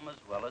home as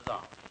well as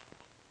ours.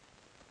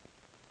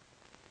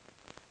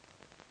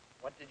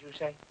 What did you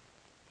say?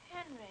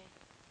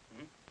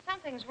 Henry,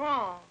 something's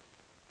wrong.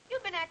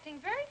 You've been acting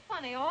very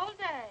funny all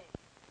day.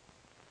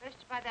 First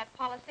you buy that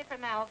policy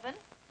from Alvin,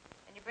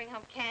 and you bring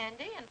home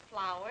candy and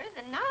flowers,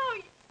 and now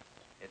you...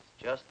 It's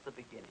just the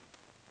beginning.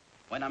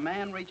 When a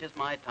man reaches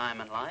my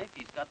time in life,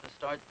 he's got to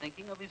start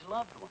thinking of his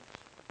loved ones.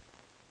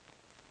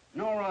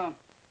 Nora,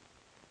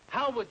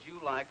 how would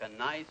you like a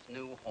nice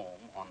new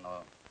home on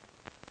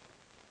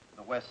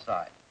the west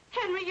side?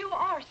 Henry, you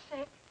are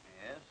sick.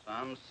 Yes,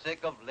 I'm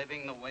sick of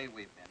living the way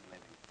we've been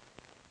living.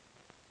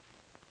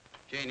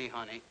 Janie,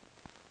 honey,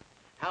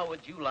 how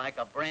would you like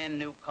a brand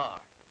new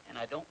car? And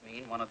I don't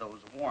mean one of those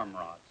warm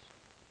rods.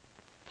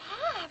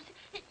 Pops,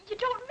 you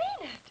don't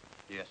mean it.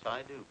 Yes,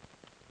 I do.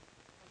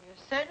 You're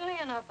certainly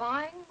in a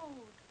buying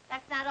mood.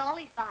 That's not all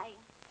he's buying.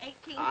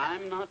 18.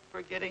 I'm not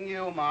forgetting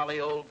you, Molly,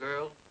 old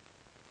girl.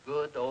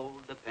 Good,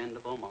 old,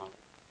 dependable Molly.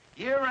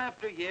 Year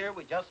after year,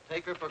 we just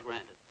take her for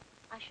granted.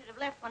 I should have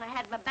left when I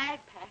had my bag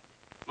packed.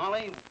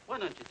 Molly, why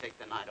don't you take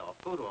the night off?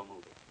 Go to a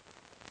movie.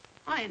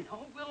 I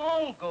know. We'll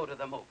all go to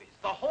the movies.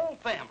 The whole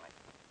family.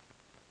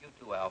 You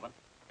too, Alvin.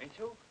 Me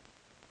too?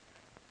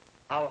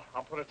 I'll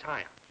put a tie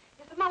on.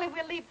 Yes, but Molly,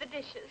 we'll leave the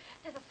dishes.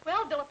 There's a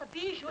swell bill at the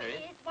Bijou. There is?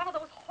 It's one of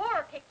those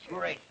horror pictures.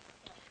 Great.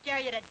 It'll scare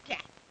you to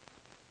death.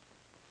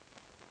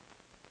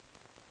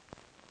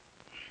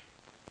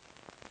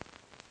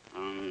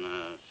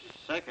 On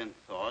second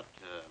thought,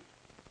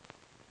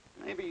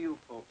 maybe you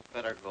folks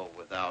better go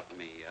without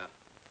me.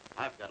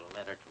 I've got a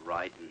letter to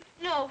write, and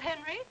No,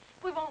 Henry,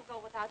 we won't go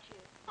without you.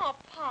 Oh,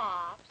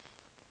 Pops.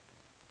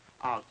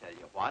 I'll tell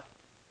you what.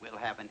 We'll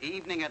have an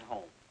evening at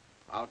home.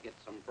 I'll get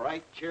some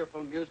bright,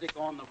 cheerful music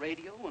on the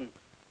radio, and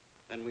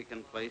then we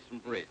can play some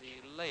bridge.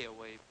 The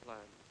layaway plan.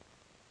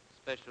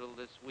 Special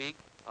this week,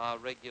 our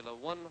regular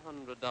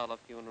 $100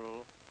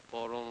 funeral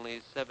for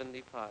only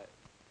 $75.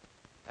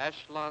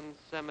 Ashland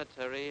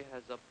Cemetery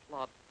has a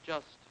plot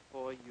just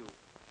for you.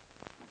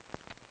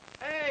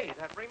 Hey,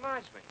 that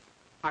reminds me.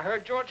 I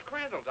heard George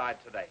Crandall died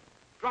today.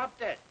 Dropped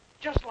dead.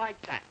 Just like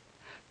that.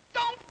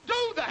 Don't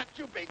do that,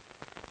 you big...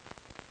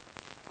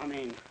 I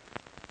mean,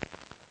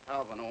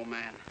 Alvin, old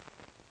man,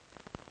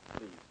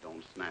 please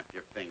don't snap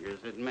your fingers.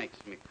 It makes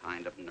me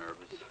kind of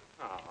nervous.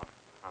 Oh,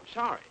 I'm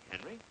sorry,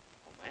 Henry.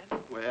 Oh,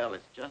 man. Well,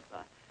 it's just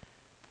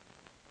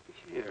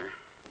Here,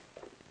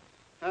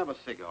 have a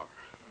cigar.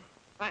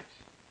 Thanks.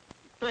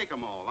 Take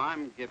them all.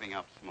 I'm giving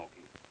up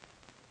smoking.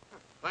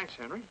 Thanks,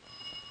 Henry.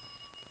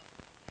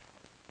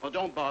 Well,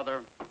 don't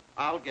bother.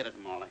 I'll get it,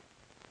 Molly.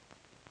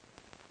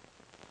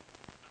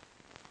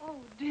 Oh,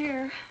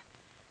 dear.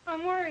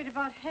 I'm worried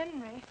about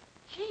Henry.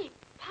 Gee,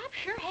 Pop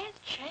sure has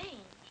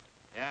changed.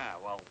 Yeah,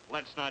 well,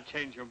 let's not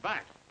change him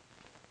back.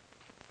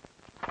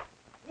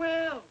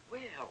 Well,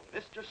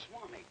 Mr.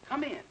 Swami,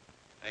 come in.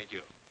 Thank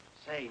you.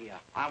 Say,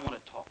 I want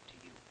to talk to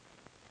you.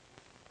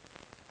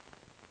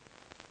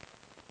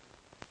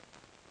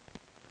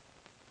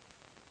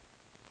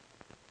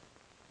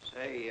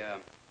 Say,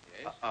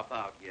 Yes?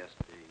 about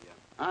yesterday.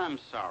 I'm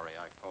sorry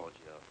I called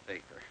you a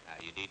faker.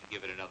 You needn't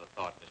give it another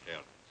thought, Mr.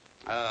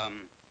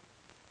 Elkins.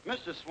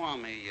 Mr.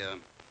 Swami,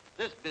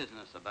 this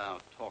business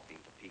about talking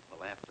to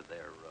people after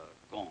they're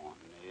gone,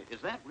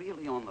 is that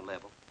really on the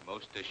level?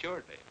 Most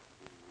assuredly.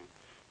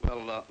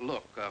 Well,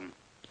 look,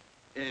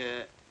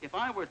 if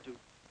I were to,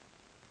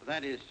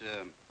 that is,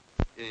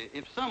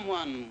 if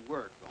someone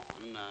were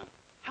gone,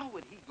 how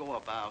would he go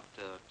about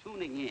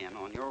tuning in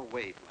on your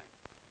wavelength?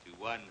 To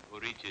one who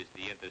reaches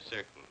the inner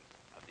circles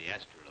of the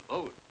astral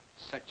abode,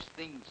 such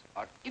things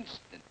are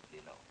instantly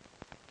known.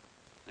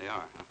 They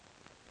are, huh?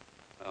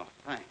 Oh,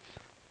 thanks.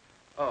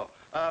 Oh,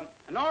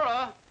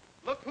 Nora,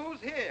 look who's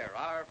here.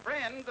 Our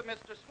friend,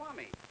 Mr.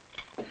 Swami.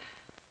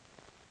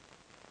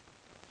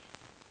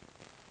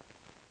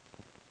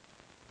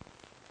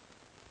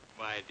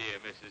 My dear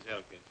Mrs.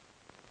 Elkins,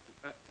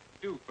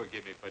 do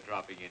forgive me for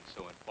dropping in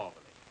so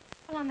informally.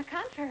 Well, on the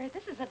contrary,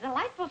 this is a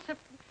delightful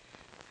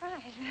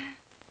surprise.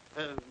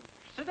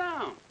 Sit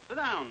down. Sit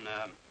down.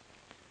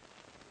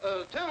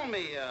 Tell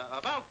me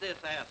about this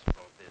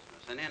astral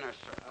business, an inner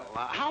circle.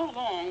 How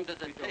long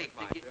does it take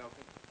to get...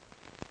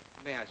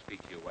 May I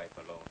speak to your wife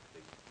alone,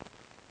 please?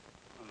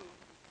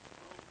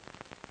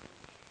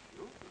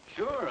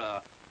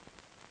 Sure.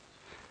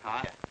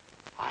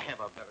 I have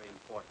a very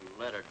important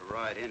letter to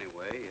write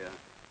anyway.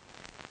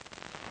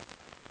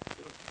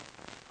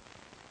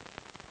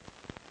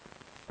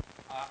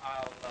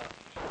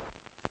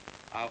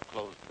 I'll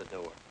close the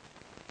door.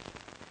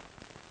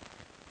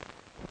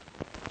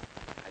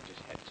 I just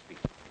had to speak.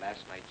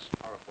 Last night's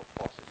horrible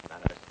forces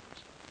manifested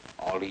themselves.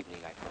 All evening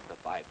I felt the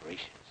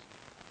vibrations.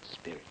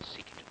 Spirits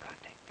seeking to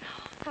contact me.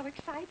 How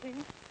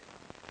exciting.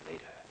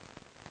 Later,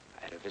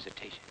 I had a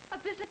visitation. A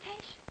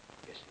visitation?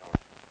 Yes, Nora.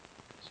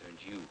 Concerns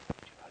you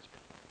and your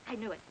husband. I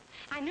knew it.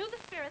 I knew the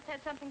spirits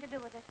had something to do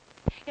with it.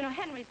 You know,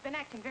 Henry's been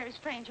acting very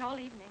strange all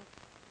evening.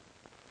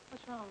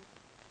 What's wrong?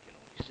 You know,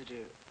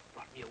 visitor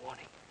brought me a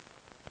warning.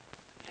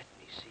 Let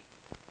me see.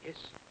 Yes,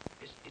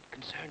 it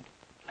concerned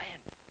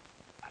land.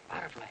 A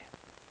lot of land.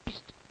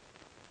 East.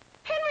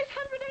 Henry's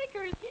 100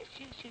 acres. Yes.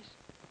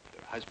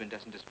 Your husband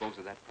doesn't dispose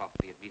of that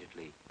property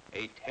immediately.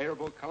 A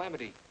terrible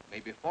calamity may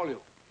befall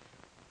you.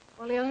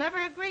 Well, he'll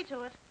never agree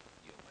to it.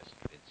 You must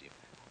convince him.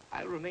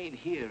 I'll remain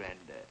here and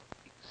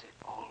exert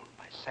all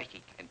my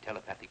psychic and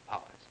telepathic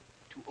powers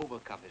to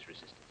overcome his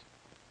resistance.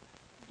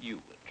 You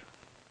will try.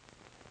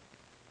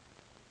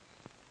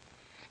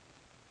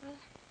 Well,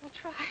 we'll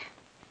try.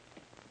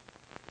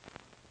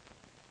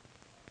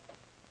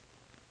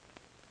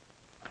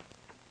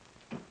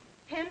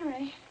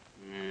 Henry.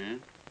 Hmm?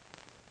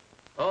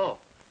 Oh,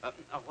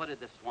 what did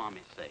the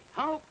Swami say?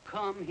 How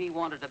come he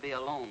wanted to be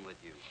alone with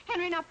you?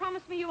 Henry, now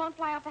promise me you won't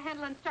fly off the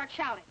handle and start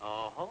shouting.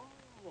 Oh,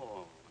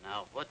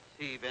 now what's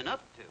he been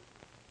up to?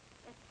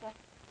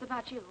 It's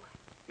about you.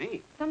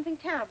 Me? Something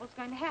terrible's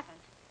going to happen.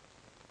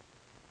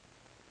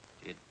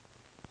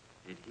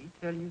 Did he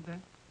tell you that?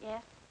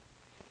 Yes.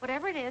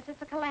 Whatever it is,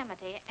 it's a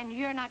calamity, and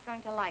you're not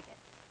going to like it.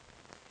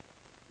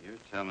 You're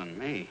telling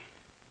me.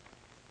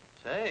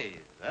 Say,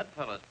 that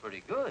fella's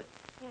pretty good.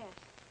 Yes.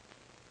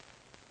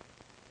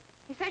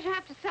 He says you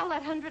have to sell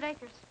that 100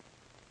 acres.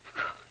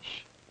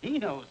 Gosh, he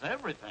knows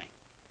everything.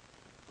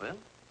 Well,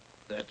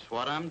 that's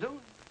what I'm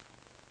doing.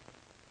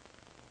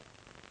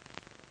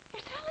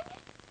 You're selling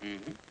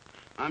it? Mm-hmm.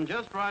 I'm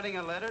just writing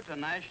a letter to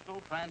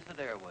National Transit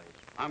Airways.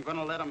 I'm going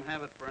to let them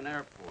have it for an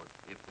airport,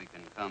 if we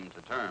can come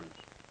to terms.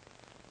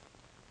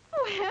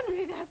 Oh,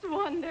 Henry, that's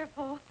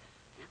wonderful.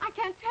 I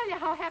can't tell you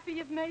how happy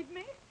you've made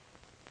me.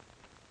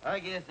 I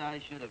guess I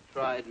should have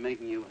tried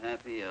making you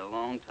happy a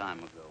long time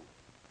ago.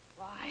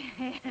 Why,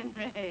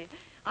 Henry,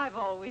 I've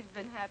always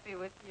been happy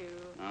with you.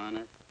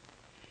 Honest?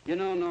 You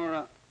know,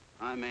 Nora,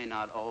 I may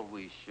not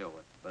always show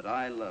it, but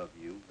I love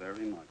you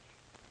very much.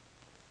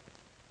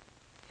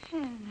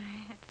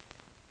 Henry,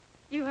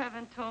 you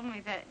haven't told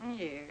me that in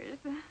years.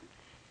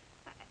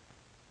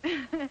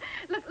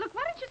 Look,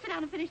 why don't you sit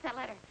down and finish that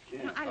letter? Yeah,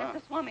 You know, I left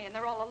the Swami and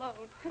they're all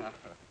alone.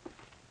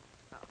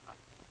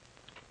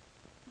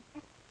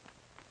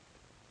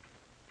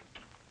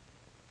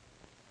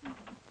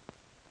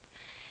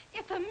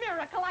 It's a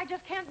miracle. I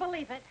just can't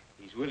believe it.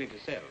 He's willing to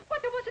sell.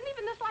 What, there wasn't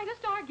even the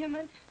slightest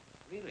argument.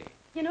 Really?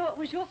 You know, it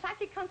was your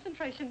psychic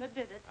concentration that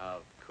did it.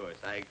 Of course.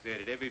 I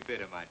exerted every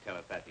bit of my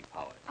telepathic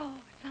powers. Oh,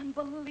 it's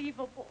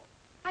unbelievable.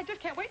 I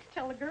just can't wait to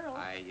tell the girl.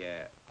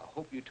 I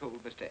hope you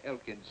told Mr.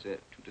 Elkins to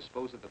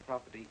dispose of the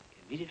property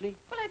immediately.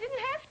 Well, I didn't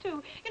have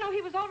to. You know,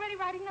 he was already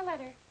writing the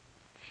letter.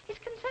 He's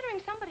considering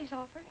somebody's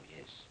offer. Oh,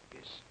 yes.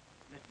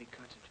 Let me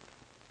concentrate.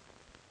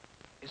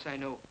 Yes, I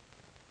know.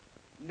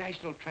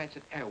 National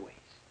Transit Airways.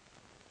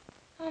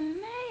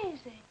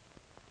 Amazing.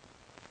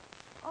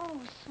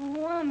 Oh,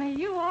 Swami,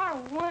 you are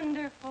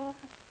wonderful.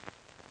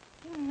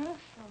 You know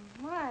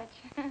so much.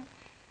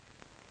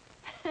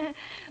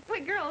 We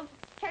girls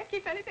can't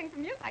keep anything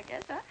from you, I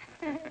guess, huh?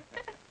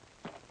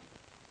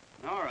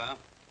 Nora.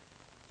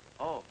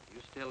 Oh,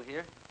 you still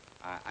here?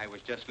 I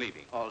was just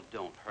leaving. Oh,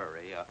 don't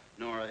hurry.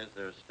 Nora, is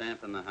there a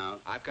stamp in the house?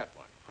 I've got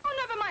one. Oh,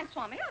 never mind,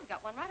 Swami. I've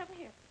got one right over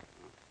here.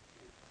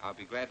 I'll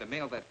be glad to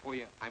mail that for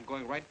you. I'm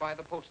going right by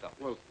the post office.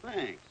 Well,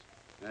 thanks.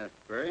 That's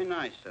very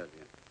nice of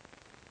you.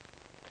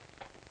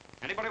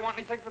 Anybody want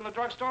anything from the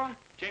drugstore?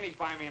 Janie's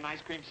buying me an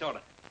ice cream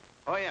soda.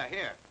 Oh, yeah,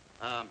 here.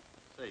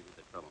 Save you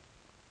the trouble.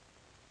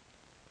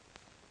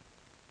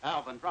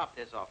 Alvin, drop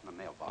this off in the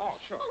mailbox. Oh,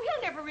 sure. Oh,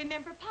 he'll never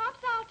remember, Pops.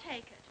 I'll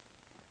take it.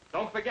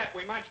 Don't forget,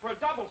 we match for a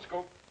double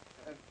scoop.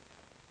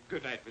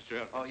 Good night, Mr.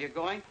 Elkins. Oh, you're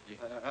going?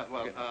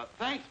 Yeah.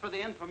 Thanks for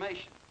the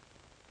information.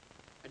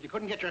 And you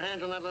couldn't get your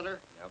hands on that letter?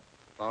 Yep.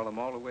 Followed them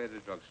all the way to the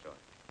drugstore.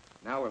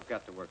 Now we've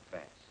got to work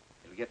fast.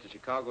 It'll get to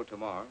Chicago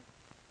tomorrow.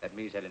 That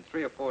means that in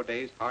 3 or 4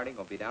 days, Harding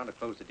will be down to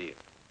close the deal.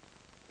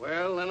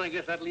 Well, then I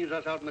guess that leaves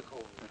us out in the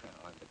cold.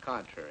 On the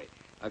contrary,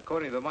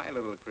 according to my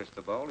little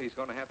crystal ball, he's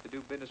going to have to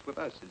do business with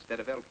us instead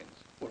of Elkins.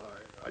 Well,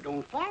 I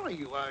don't follow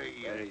you.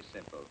 Very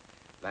simple.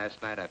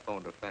 Last night I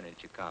phoned a friend in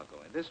Chicago,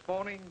 and this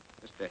morning,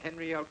 Mr.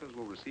 Henry Elkins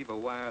will receive a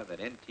wire that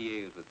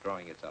NTA is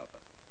withdrawing its offer.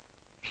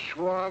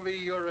 Swami,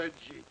 you're a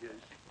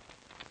genius.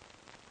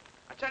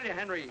 I tell you,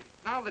 Henry,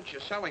 now that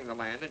you're selling the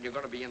land and you're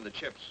going to be in the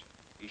chips,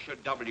 you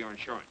should double your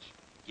insurance.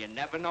 You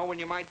never know when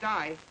you might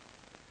die.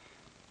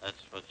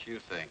 That's what you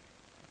think.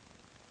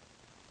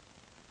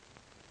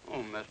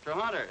 Oh, Mr.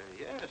 Hunter,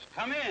 yes,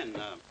 come in.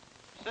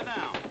 Sit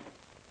down.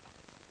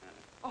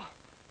 Oh,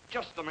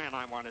 just the man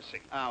I want to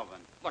see.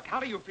 Alvin. Look, how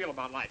do you feel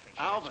about life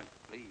insurance? Alvin,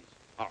 please.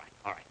 All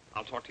right.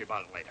 I'll talk to you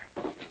about it later.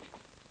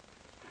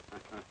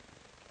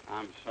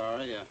 I'm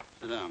sorry.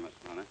 Sit down,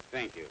 Mr. Hunter.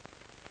 Thank you.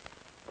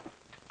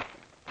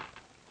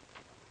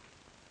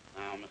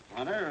 Now, Mr.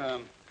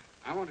 Hunter,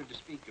 I wanted to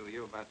speak to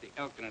you about the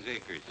Elkins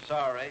acres.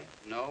 Sorry,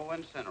 no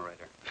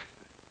incinerator.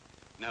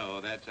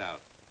 No, that's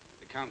out.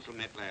 The council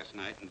met last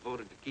night and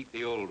voted to keep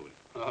the old one.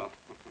 Oh.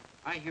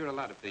 I hear a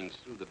lot of things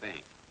through the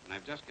bank, and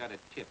I've just got a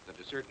tip that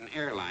a certain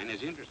airline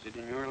is interested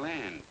in your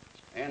land.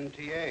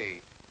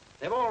 NTA.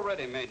 They've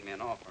already made me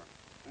an offer.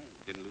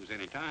 Didn't lose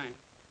any time.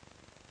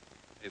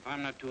 If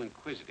I'm not too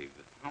inquisitive,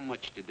 how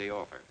much did they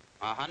offer?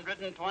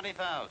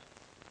 $120,000.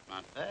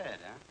 Not bad,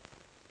 huh?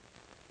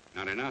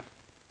 Not enough.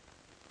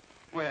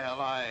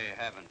 Well, I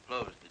haven't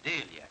closed the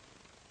deal yet.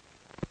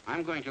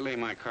 I'm going to lay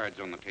my cards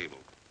on the table.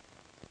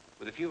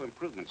 With a few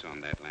improvements on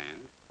that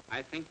land,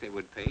 I think they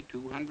would pay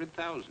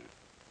 $200,000.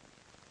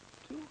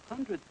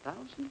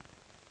 $200,000?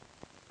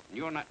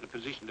 You're not in a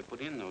position to put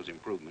in those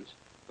improvements,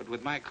 but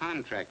with my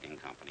contracting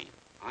company,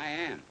 I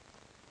am.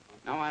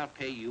 Now I'll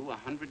pay you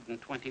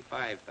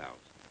 $125,000.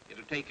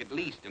 It'll take at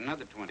least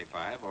another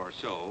 25 or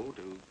so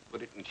to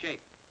put it in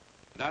shape.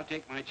 And I'll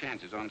take my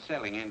chances on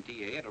selling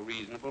NTA at a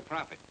reasonable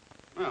profit.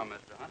 Well,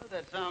 Mr. Hunter,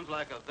 that sounds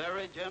like a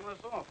very generous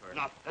offer.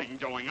 Nothing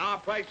doing. Our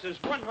price is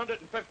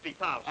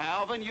 $150,000.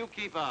 Alvin, you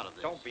keep out of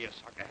this. Don't be a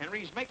sucker,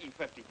 Henry. He's making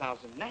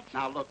 $50,000 net.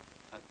 Now, look.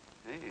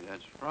 Hey,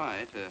 that's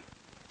right.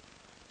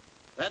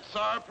 That's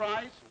our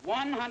price,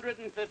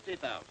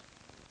 $150,000.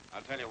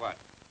 I'll tell you what.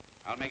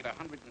 I'll make it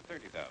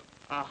 $130,000.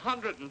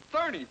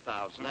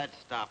 $130,000? Let's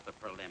stop the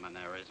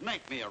preliminaries.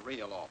 Make me a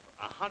real offer.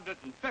 $150,000.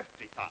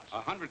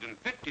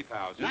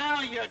 $150,000?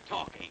 Now you're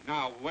talking.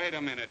 Now, wait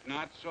a minute.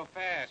 Not so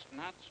fast.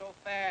 Not so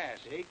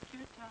fast. Take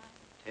your time.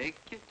 Take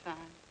your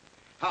time.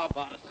 How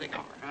about a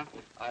cigar,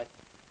 huh?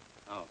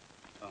 Oh.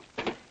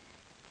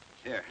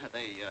 Here,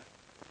 they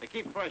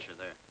keep pressure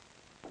there.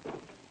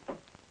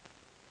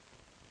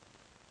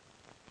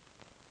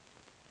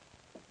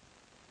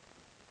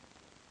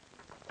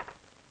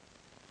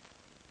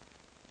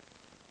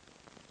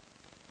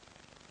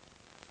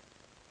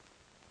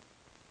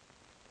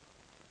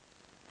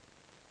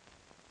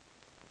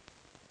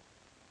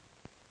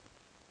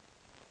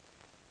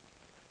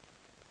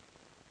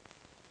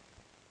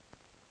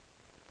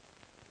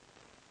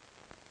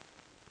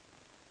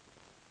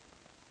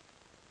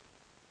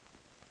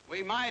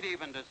 We might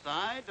even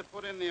decide to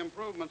put in the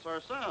improvements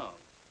ourselves.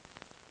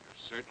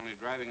 You're certainly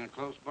driving a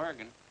close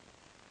bargain.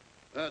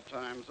 That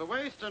time's a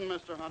wasting,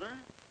 Mr. Hunter.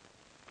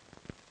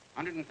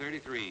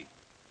 133.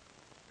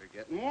 We're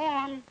getting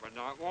warm. We're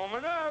not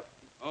warming up.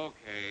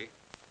 Okay.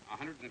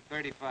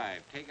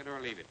 135. Take it or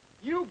leave it.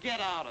 You get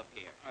out of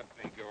here. I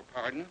beg your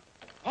pardon?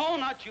 Oh,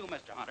 not you,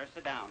 Mr. Hunter.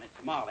 Sit down.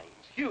 It's Molly.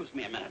 Excuse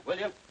me a minute, will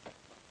you?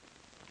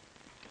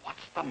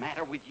 What's the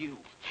matter with you?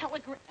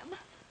 Telegram.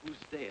 Who's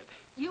dead?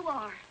 You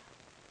are.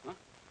 Huh?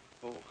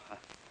 Oh,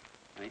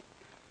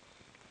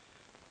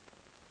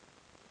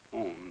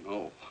 Oh, no.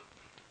 Oh,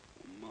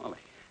 Molly.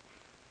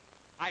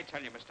 I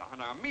tell you, Mr.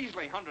 Hunter, a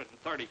measly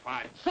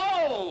 135.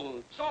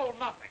 Sold! Sold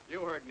nothing.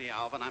 You heard me,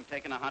 Alvin. I'm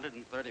taking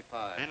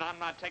 135. And I'm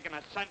not taking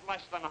a cent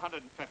less than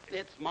 150.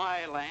 It's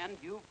my land.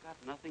 You've got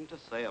nothing to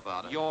say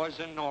about it. Yours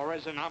and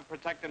Nora's, and I'm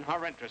protecting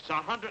her interests.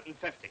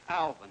 150.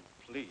 Alvin,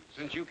 please.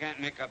 Since you can't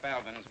make up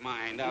Alvin's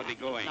mind, I'll be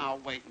going. Now,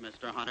 wait,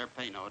 Mr. Hunter.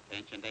 Pay no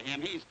attention to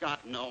him. He's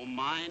got no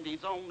mind.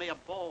 He's only a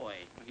boy.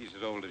 He's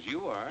as old as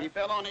you are. He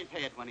fell on his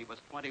head when he was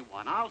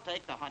 21. I'll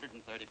take the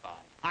 135.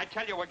 I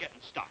tell you, we're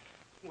getting stuck.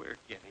 We're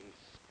getting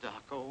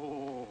stuck.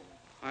 Oh.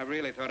 I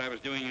really thought I was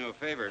doing you a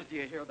favor. Do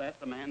you hear that?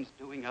 The man's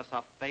doing us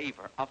a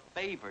favor. A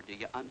favor, do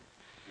you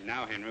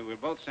Now, Henry, we'll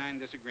both sign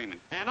this agreement.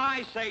 And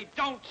I say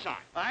don't sign.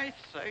 I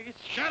say...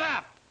 Shut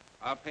up!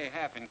 I'll pay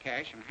half in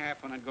cash and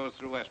half when it goes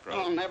through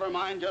escrow. Oh, never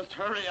mind. Just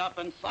hurry up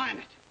and sign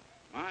it.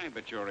 My,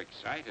 but you're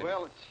excited.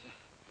 Well, it's...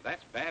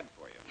 That's bad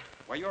for you.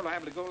 Why, you're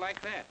liable to go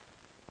like that.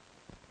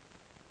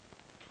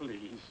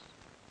 Please.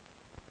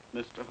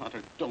 Mr.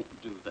 Hunter,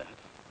 don't do that.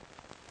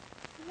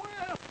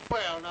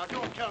 Well, now,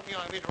 don't tell me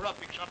I'm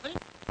interrupting something.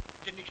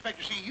 Didn't expect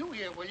to see you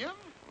here, William.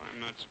 Well, I'm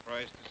not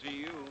surprised to see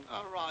you.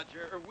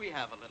 Roger, we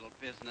have a little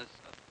business.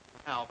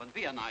 Alvin,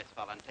 be a nice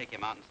fella and take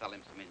him out and sell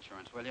him some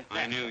insurance, will you?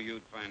 I knew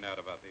you'd find out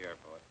about the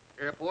airport.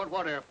 Airport?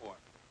 What airport?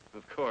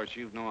 Of course,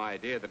 you've no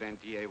idea that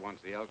NTA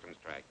wants the Elkins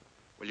track.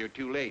 Well, you're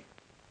too late.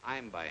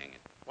 I'm buying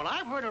it. Well,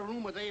 I've heard a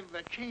rumor they've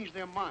changed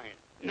their mind.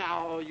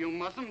 Now, you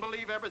mustn't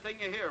believe everything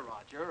you hear,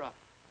 Roger.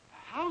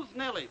 How's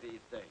Nellie these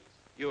days?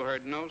 You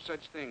heard no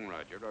such thing,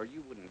 Roger, or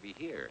you wouldn't be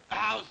here.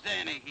 How's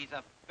Danny? He's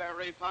a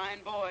very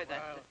fine boy.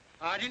 Well,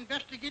 I'd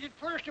investigate it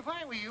first if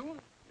I were you.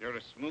 You're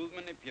a smooth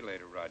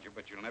manipulator, Roger,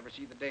 but you'll never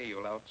see the day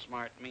you'll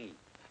outsmart me.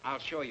 I'll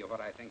show you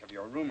what I think of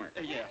your rumor.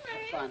 Yes,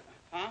 Henry? fine.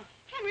 Huh?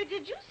 Henry,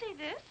 did you see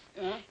this?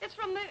 Huh? It's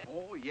from the...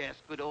 Oh, yes,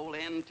 good old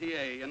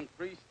NTA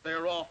increased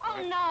their offer.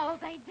 Oh, no,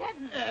 they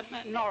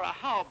didn't. Nora,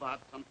 how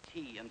about some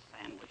tea and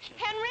sandwiches?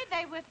 Henry,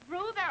 they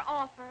withdrew their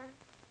offer.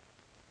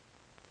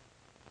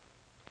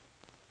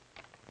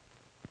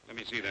 Let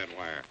me see that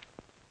wire.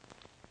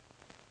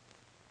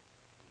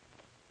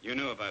 You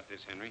knew about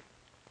this, Henry.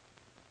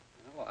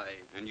 Well,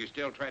 And you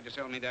still tried to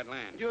sell me that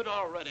land. You'd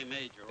already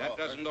made your That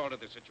offer. doesn't alter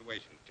the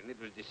situation. It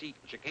was deceit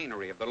and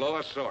chicanery of the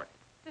lowest sort.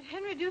 Did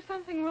Henry do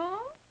something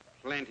wrong?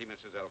 Plenty,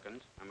 Mrs.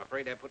 Elkins. I'm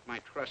afraid I put my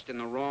trust in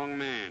the wrong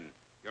man.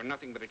 You're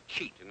nothing but a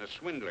cheat and a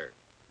swindler.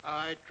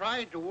 I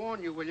tried to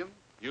warn you, William.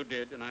 You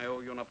did, and I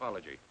owe you an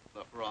apology.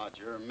 Look,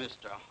 Roger,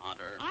 Mr.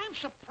 Hunter. I'm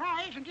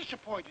surprised and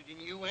disappointed in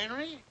you,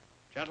 Henry.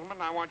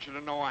 Gentlemen, I want you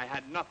to know I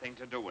had nothing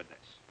to do with this.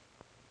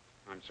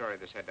 I'm sorry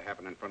this had to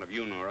happen in front of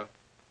you, Nora.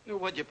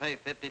 Would you pay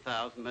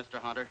 $50,000, Mr.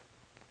 Hunter?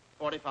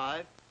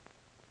 45?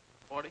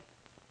 40?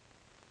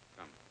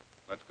 Come,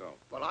 let's go.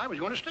 Well, I was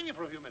going to stay here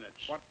for a few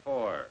minutes. What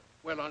for?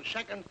 Well, on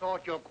second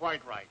thought, you're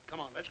quite right. Come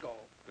on, let's go.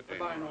 Good day,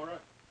 Goodbye, Nora.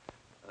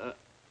 Nora.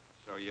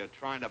 So you're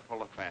trying to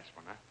pull a fast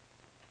one, huh?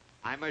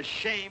 I'm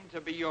ashamed to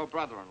be your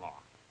brother-in-law.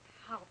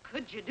 How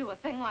could you do a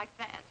thing like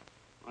that?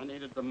 I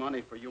needed the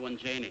money for you and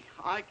Janie.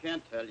 I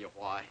can't tell you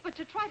why. But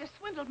to try to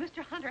swindle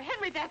Mr. Hunter,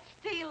 Henry, that's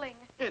stealing.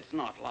 It's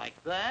not like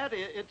that.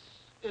 It's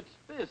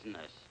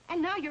business.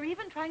 And now you're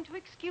even trying to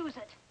excuse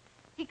it.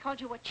 He called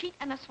you a cheat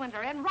and a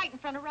swindler, and right in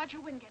front of Roger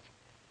Wingate.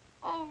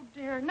 Oh,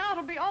 dear, now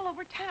it'll be all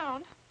over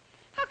town.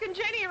 How can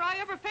Janie or I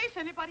ever face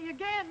anybody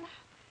again?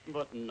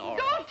 But Nora...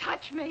 Don't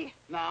touch me.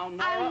 Now,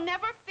 Nora... I'll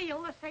never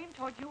feel the same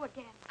toward you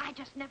again. I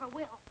just never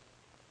will.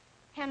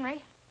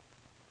 Henry,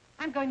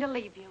 I'm going to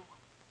leave you.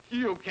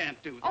 You can't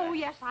do that. Oh,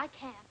 yes, I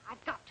can.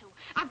 I've got to.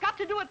 I've got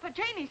to do it for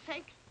Janie's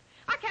sake.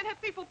 I can't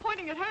have people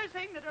pointing at her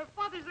saying that her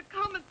father's a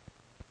common...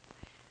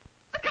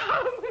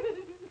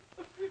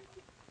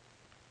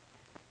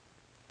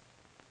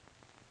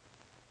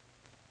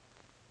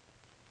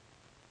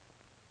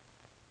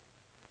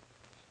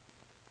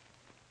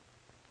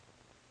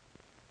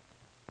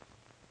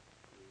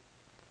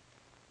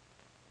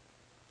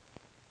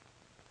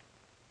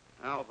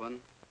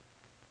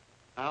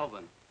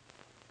 Alvin.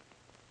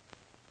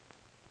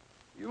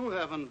 You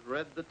haven't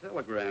read the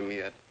telegram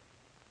yet.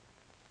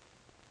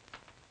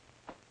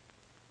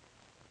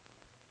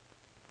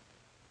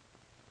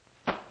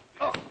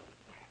 Oh.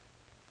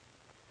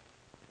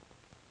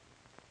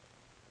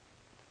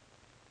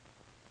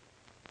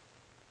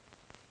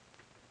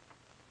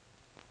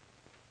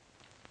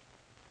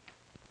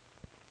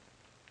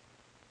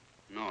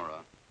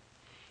 Nora.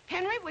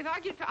 Henry, we've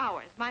argued for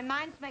hours. My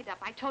mind's made up.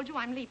 I told you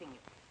I'm leaving you.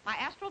 My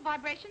astral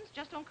vibrations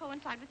just don't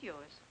coincide with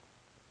yours.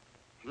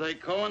 They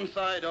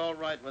coincide all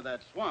right with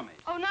that Swami.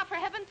 Oh, now, for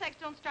heaven's sakes,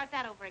 don't start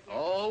that over again.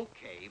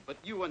 Okay, but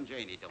you and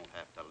Janie don't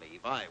have to leave.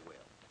 I will.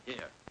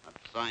 Here, I've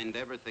signed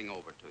everything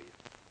over to you.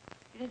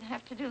 You didn't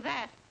have to do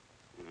that.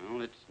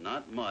 Well, it's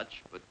not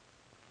much, but...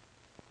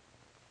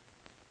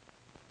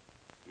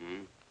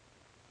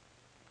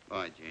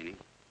 Bye, Janie.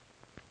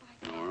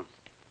 Bye, Nora.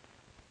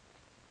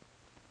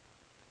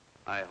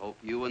 I hope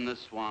you and the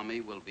Swami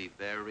will be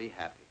very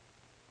happy.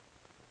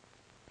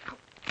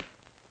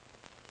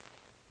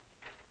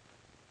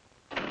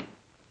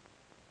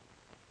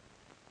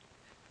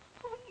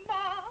 Oh,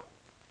 Mom.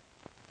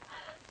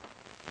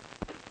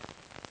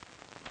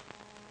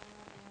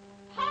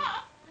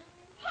 Pop!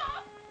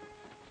 Pop!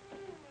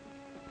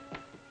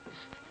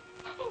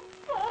 Oh,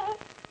 Pop!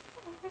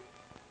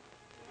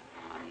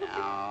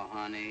 Now,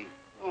 honey,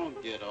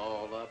 don't get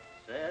all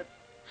upset.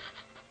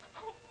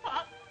 Oh,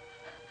 Pop.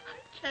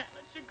 I can't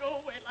let you to go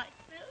away like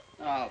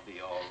this. I'll be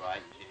all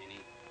right,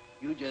 Janie.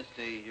 You just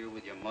stay here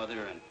with your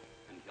mother and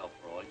help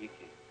her all you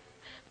can.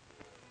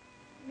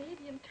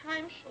 Maybe in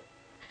time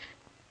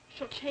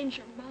she'll change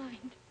her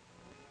mind.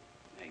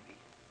 Maybe.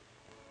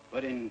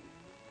 But in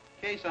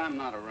case I'm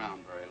not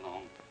around very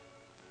long,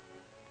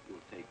 you'll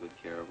take good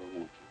care of her,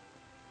 won't you?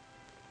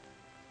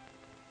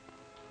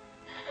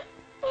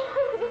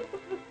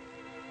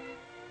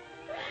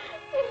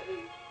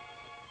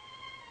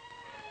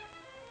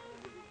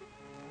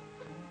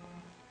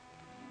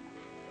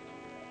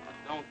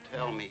 Don't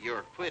tell me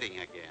you're quitting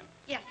again.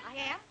 Yes, I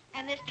am,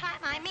 and this time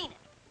I mean it.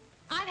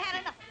 I've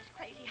had enough of this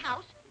crazy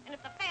house, and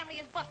if the family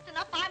is busting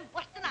up, I'm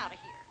busting out of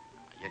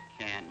here. You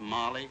can't,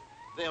 Molly.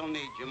 They'll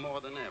need you more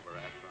than ever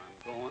after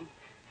I'm gone.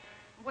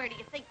 Where do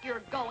you think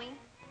you're going?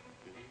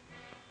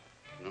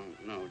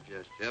 No,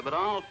 just yet, but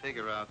I'll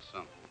figure out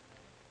something.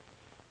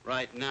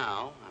 Right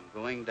now, I'm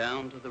going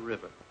down to the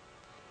river.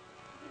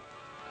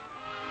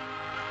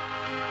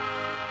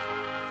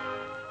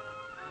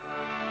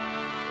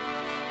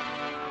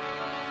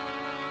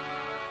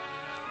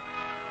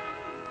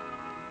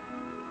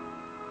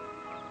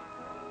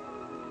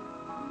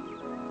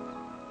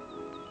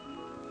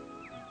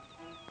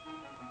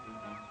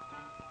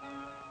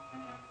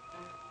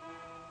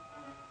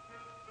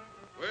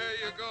 Where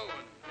you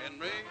going,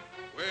 Henry?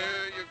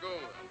 Where you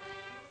going?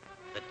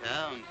 The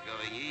town's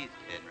going east,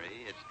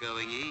 Henry. It's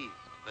going east.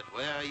 But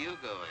where are you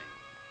going?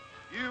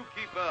 You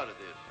keep out of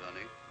this,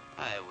 sonny.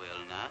 I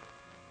will not.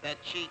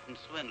 That cheating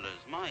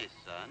swindler's my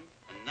son,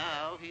 and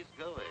now he's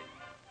going.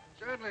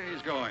 Certainly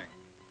he's going.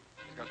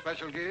 He's got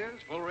special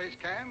gears, full race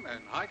cam,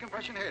 and high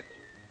compression head.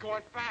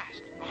 Going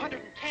fast.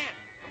 110.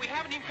 And we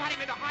haven't even got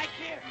him into high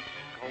gear.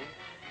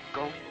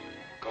 Going.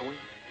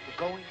 You're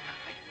going.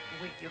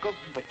 Wait, you're going,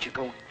 but you're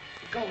going.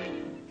 You're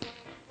going.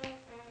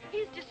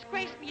 He's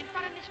disgraced me in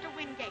front of Mr.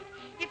 Wingate.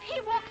 If he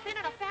walks in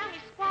a family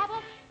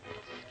squabble,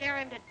 it'll scare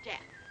him to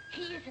death.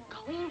 He isn't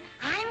going.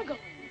 I'm going.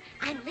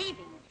 I'm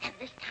leaving. And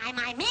this time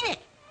I mean it.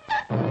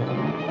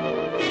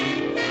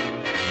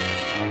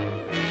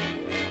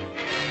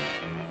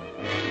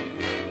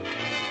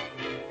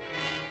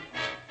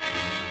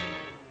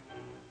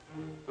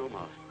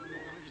 Selmar.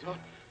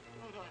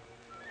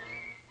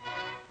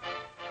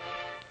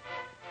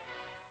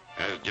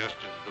 As justice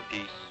of the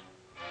peace,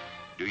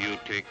 do you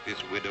take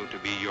this widow to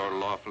be your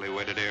lawfully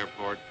wedded heir,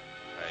 Port?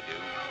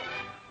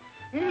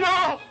 I do.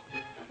 No!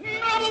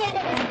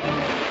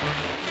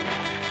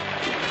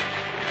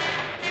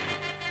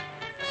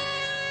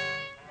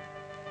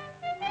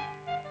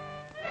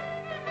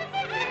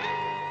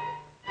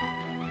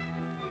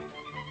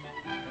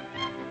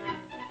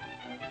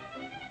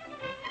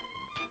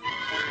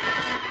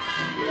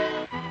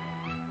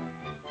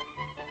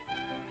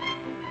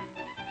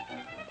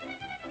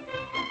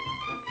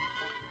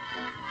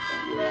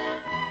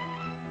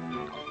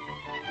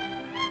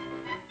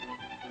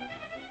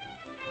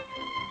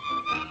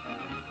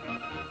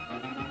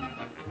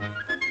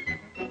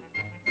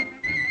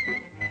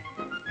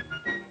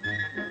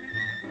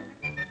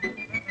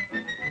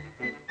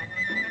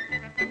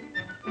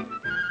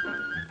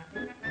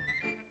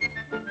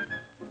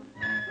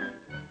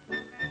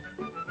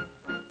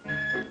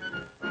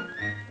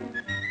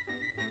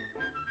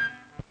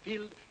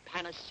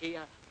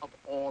 Panacea of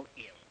all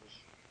ills.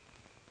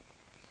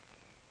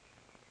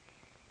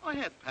 Go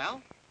ahead,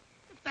 pal.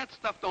 If that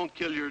stuff don't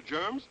kill your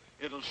germs,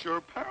 it'll sure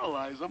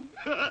paralyze them.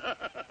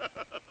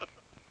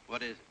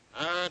 What is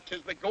it?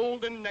 'Tis the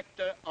golden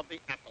nectar of the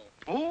apple.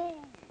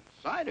 Oh,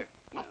 cider.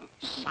 Oh,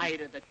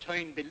 cider that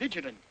turned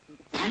belligerent.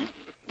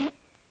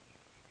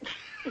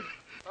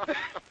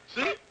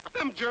 See?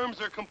 Them germs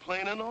are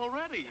complaining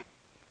already.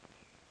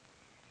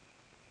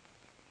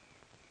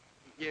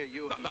 Here,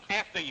 you.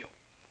 After you.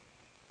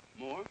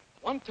 More?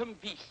 Quantum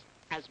vis,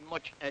 as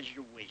much as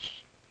you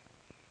wish.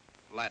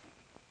 Latin.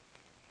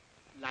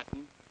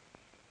 Latin.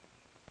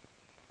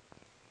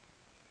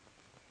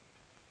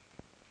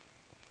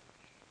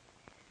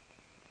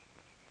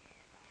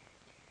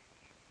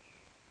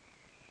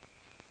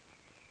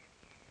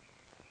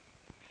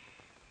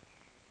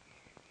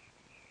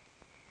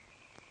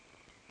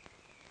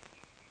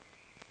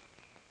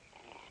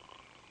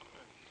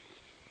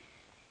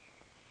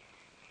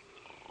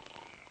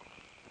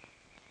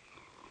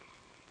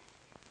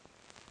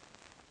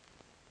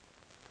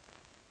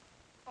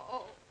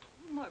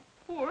 My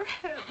poor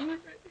Henry.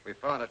 We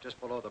found it just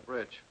below the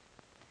bridge.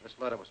 This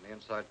letter was in the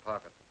inside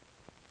pocket.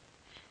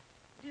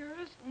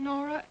 Dearest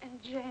Nora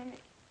and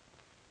Janie,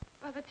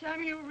 by the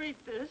time you read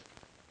this,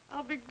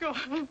 I'll be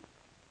gone.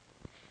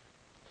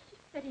 He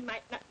said he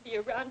might not be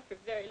around for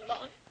very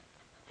long.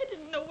 I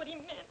didn't know what he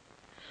meant.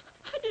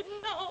 I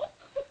didn't know.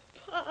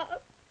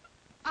 Pop.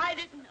 I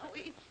didn't know.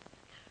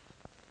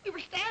 We were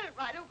standing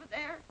right over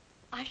there.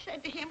 I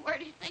said to him, where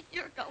do you think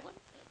you're going?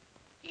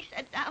 He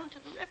said, down to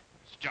the river.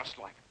 It's just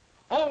like him.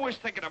 Always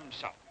thinking of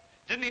himself.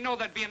 Didn't he know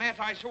there'd be an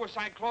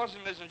anti-suicide clause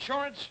in his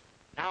insurance?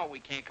 Now we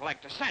can't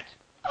collect a cent.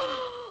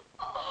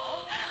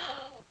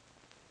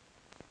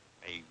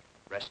 May he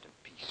rest in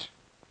peace.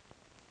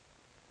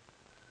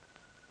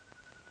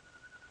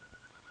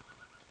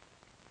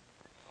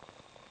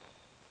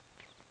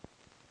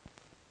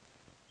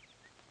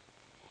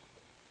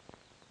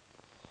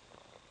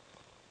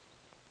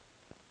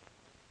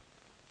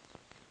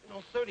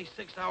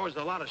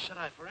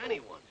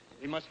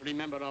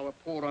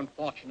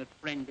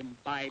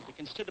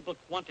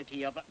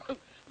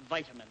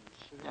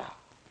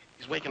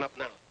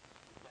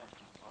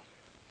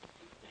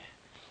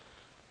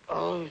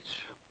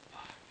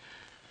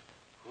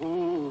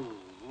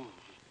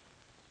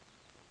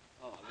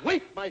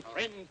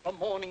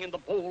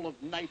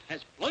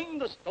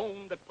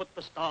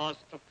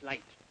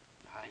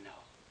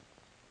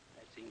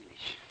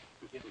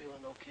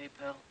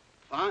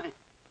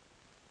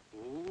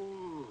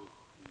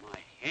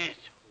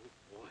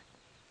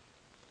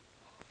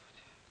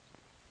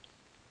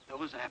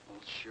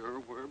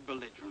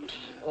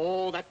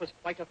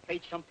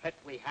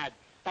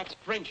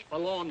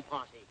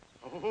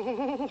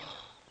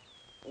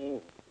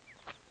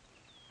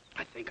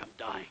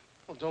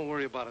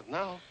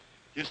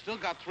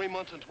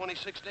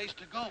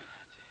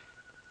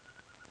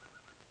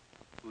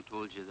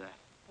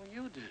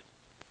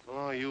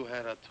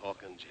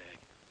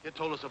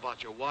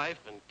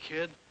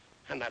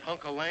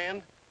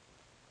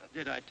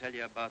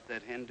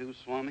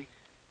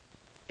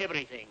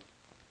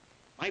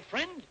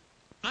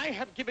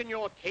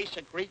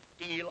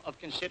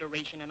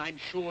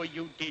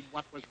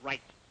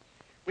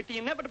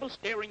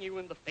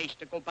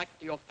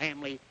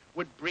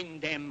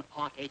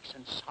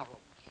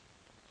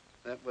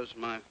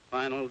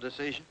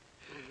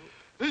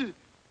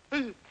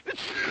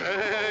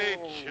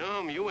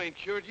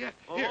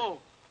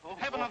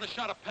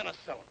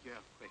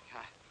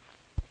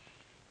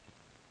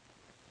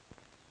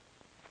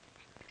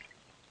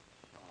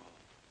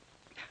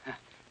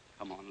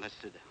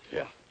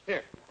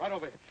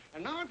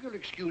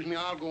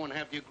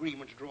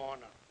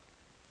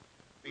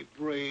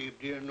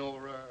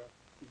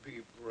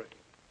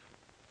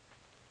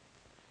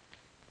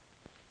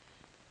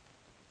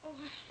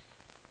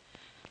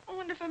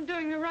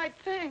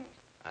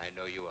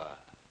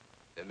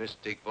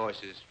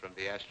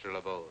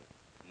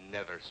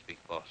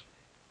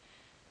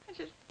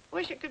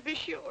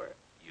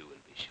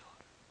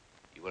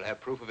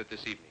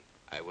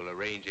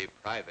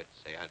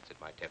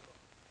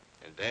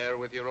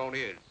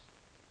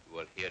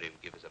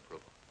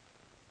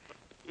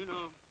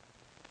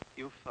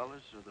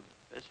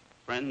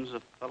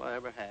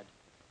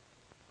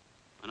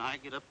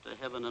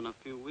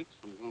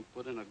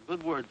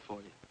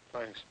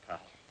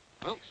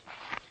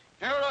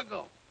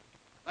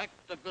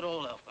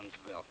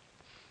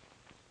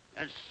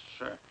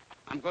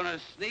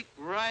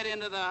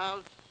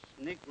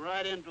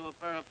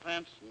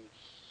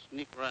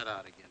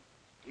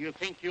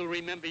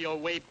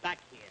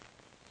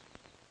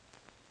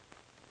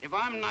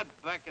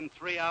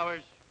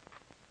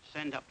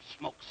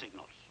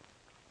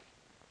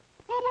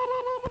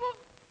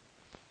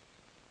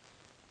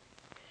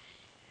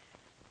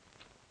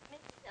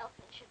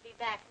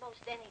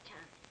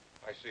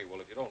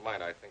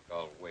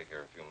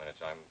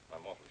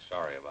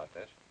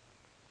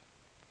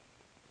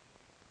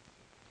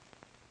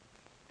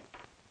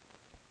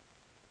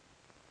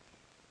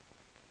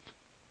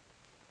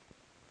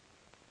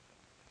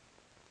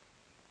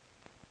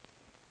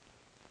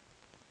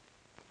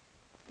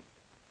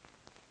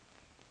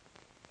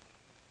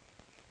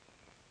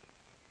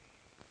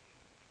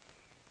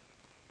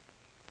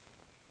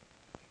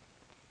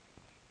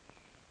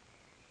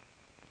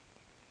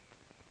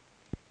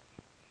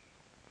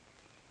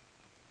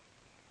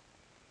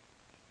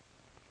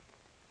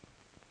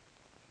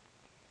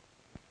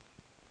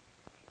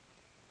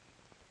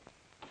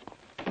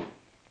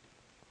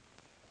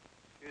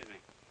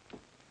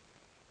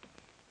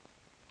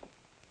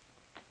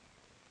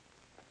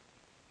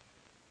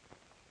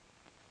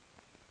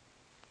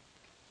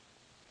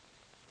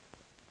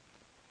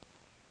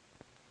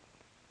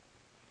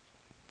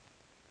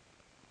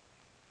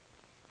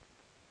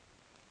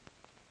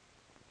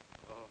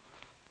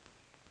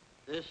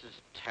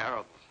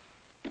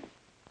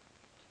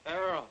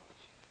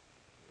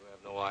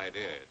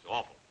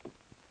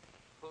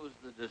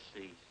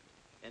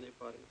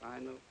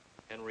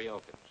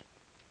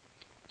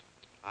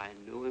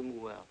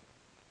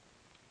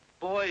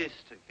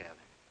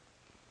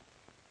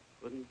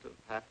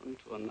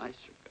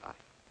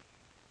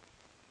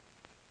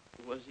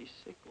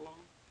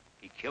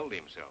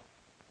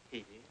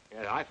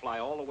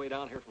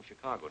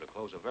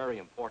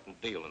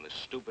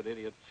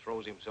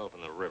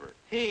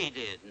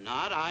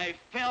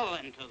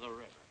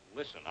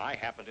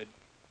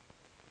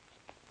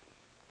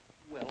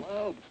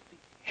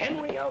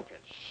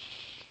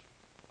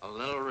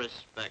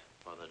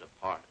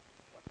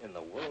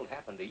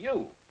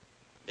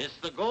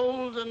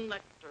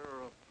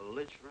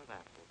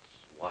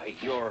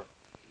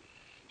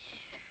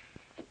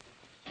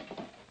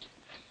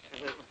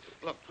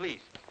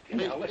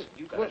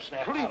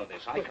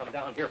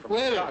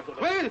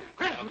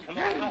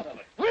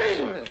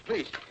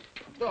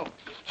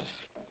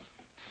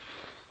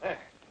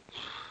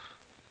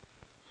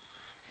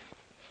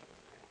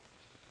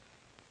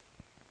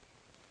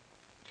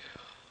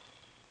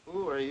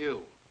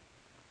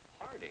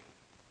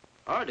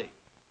 Are they?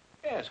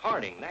 Yes,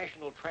 Harding,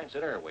 National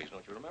Transit Airways.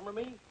 Don't you remember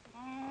me?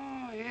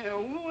 Oh, yeah.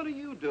 Well, what are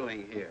you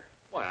doing here?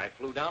 Why, I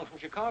flew down from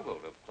Chicago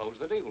to close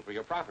the deal for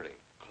your property.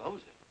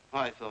 Close it?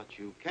 I thought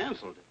you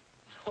canceled it.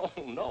 Oh,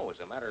 no. As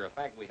a matter of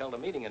fact, we held a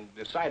meeting and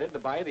decided to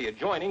buy the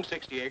adjoining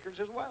 60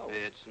 acres as well.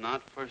 It's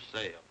not for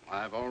sale.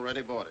 I've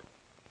already bought it.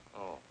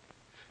 Oh.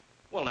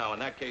 Well, now, in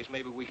that case,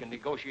 maybe we can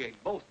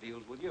negotiate both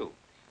deals with you.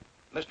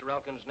 Mr.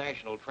 Elkins'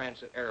 National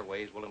Transit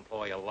Airways will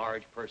employ a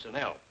large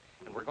personnel,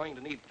 and we're going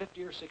to need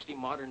 50 or 60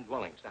 modern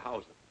dwellings to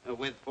house them.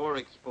 With 4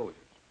 exposures.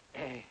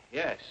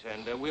 Yes,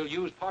 and we'll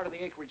use part of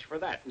the acreage for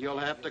that. You'll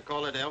have to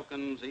call it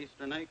Elkins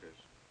Eastern Acres.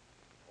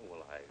 Oh,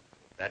 well,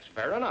 that's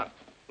fair enough.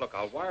 Look,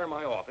 I'll wire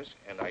my office,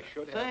 and I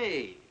should have...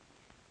 Say,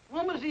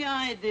 what was the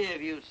idea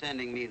of you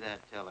sending me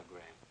that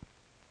telegram?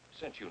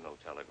 Sent you no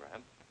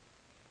telegram.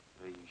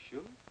 Are you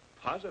sure?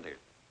 Positive.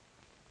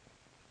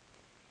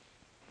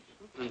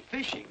 Something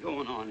fishy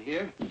going on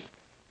here.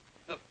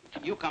 Look,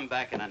 you come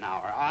back in an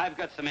hour. I've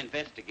got some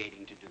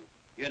investigating to do.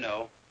 You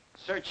know,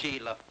 searchy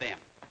la femme.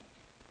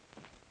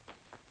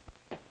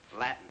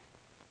 Latin.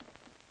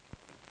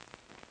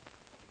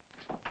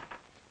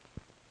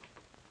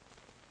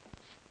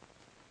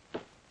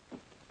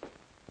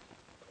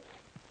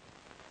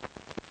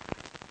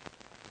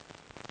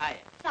 Hiya.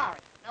 Sorry,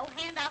 no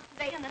handouts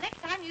today, and the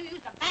next time you use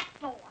the back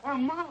door. Or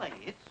Molly,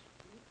 it's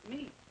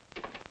me.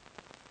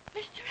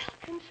 Mr.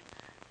 Elkins.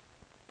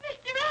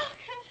 Mr.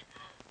 Elkins.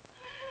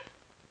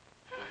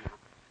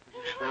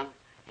 Now,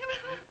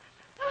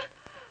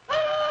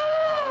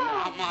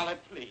 Molly,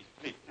 please.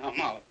 Now,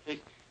 Molly,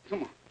 please.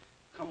 Come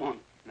on.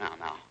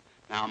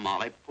 Now,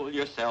 Molly, pull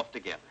yourself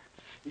together.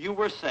 You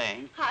were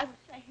saying... I was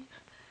saying,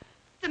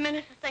 the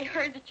minute that they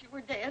heard that you were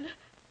dead,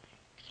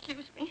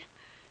 excuse me,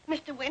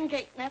 Mr.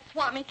 Wingate and that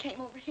Swami came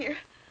over here.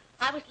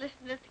 I was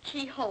listening at the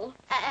keyhole,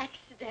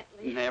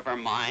 accidentally. Never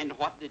mind.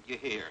 What did you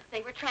hear?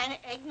 They were trying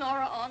to egg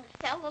Nora on to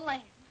sell the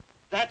land.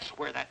 That's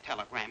where that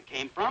telegram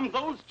came from,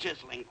 those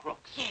chiseling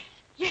crooks.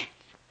 Yes.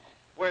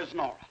 Where's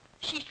Nora?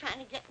 She's trying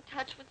to get in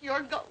touch with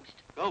your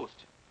ghost.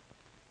 Ghost?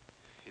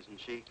 Isn't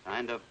she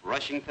kind of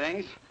rushing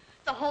things?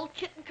 The whole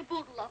kit and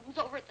caboodle of them's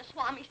over at the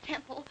Swami's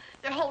temple.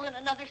 They're holding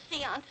another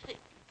seance.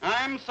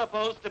 I'm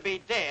supposed to be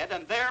dead,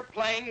 and they're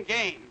playing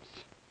games.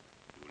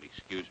 You will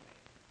excuse me.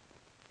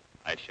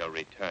 I shall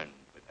return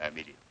with her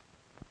immediately.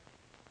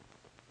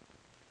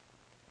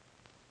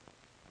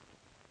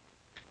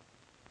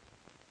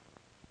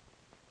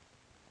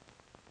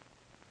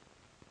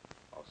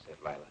 All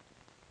set, Lila.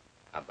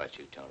 How about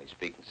you, Tony?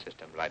 Speaking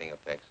system, lighting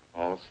effects?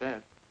 All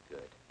set.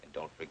 Good. And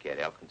don't forget,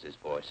 Elkins'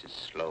 voice is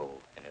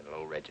slow and in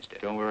low register.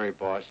 Don't worry,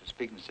 boss. The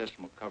speaking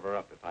system will cover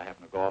up if I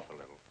happen to go off a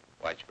little.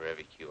 Watch for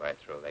every cue I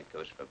throw. That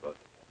goes for both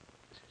of you.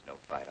 This is no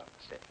fight on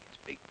the set. You can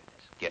speak for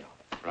this. Get on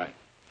it. Right.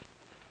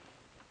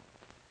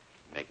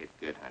 Make it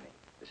good, honey.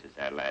 This is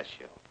our last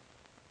show.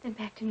 Then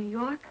back to New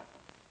York?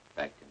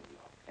 Back to New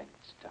York, and in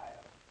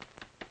style.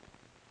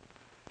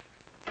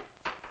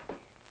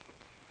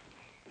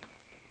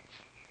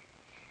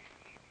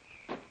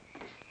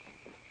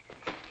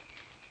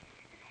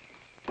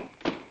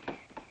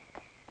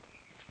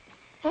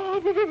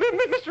 Oh,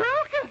 Mr.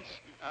 Elkins!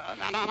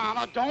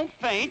 No, don't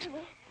faint.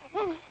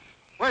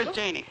 Where's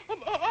Janie?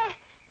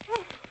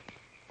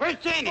 Where's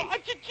Janie?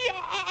 Gee,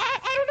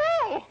 I don't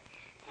know.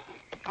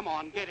 Come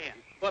on, get in.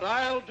 But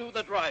I'll do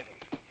the driving.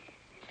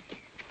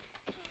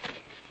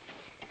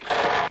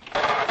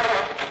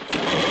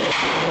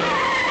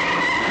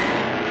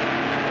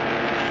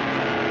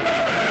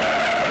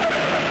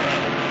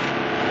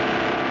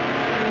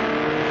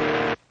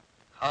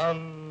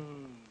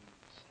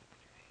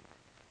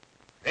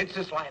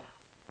 Princess Lila,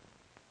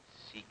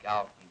 seek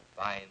out and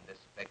find the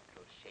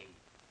spectral shade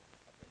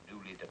of the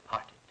newly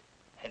departed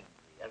Henry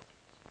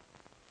Elkins.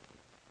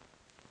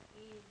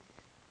 He's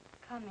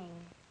coming.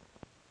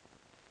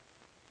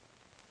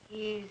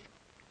 He's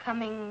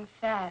coming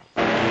fast.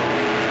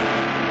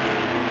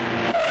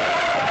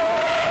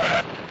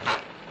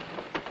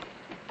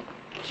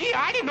 Gee,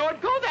 I didn't know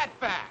it'd go that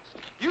fast.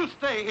 You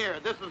stay here.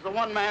 This is a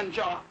one-man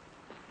job.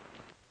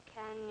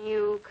 Can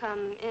you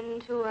come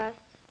into us?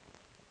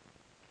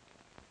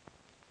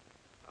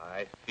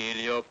 I feel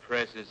your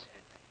presence,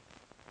 Henry.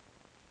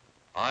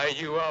 Are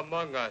you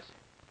among us?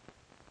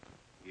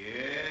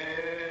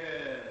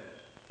 Yes.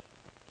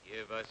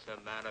 Give us a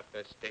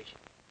manifestation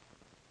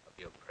of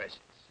your presence.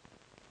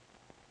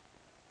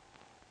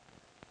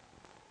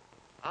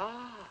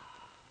 Ah.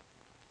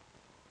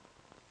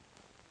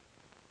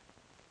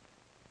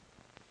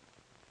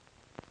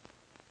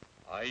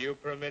 Are you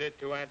permitted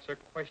to answer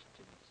questions?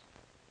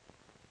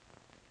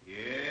 Yes.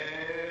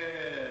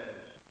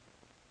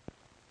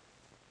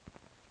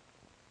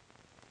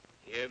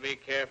 Hear me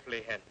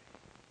carefully, Henry.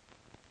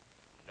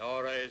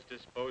 Nora is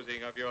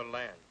disposing of your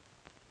land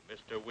to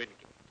Mr. Wingate.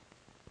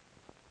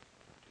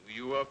 Do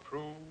you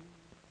approve,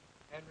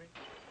 Henry?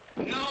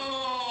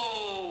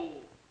 No!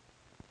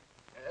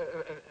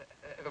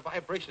 The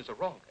vibrations are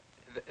wrong.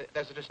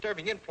 There's a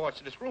disturbing influence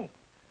in this room.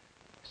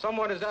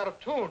 Someone is out of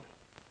tune.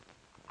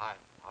 I'll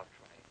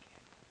try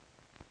again.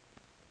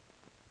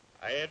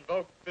 I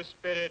invoke the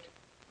spirit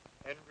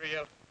Henry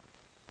Elkins.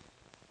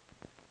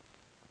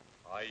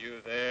 Are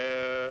you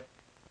there?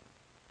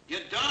 You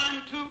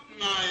darn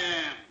tootin' I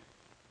am.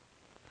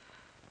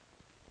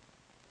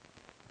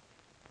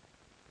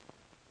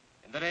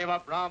 In the name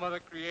of Brahma, the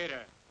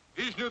Creator,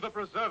 Vishnu, the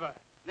Preserver.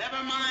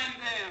 Never mind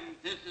them.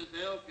 This is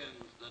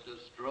Elkins, the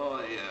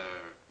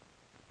Destroyer.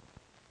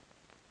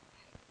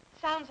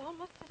 Sounds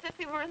almost as if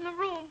he were in the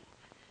room.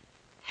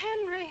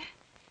 Henry.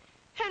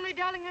 Henry,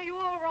 darling, are you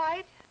all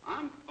right?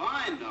 I'm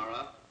fine,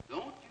 Nora.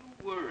 Don't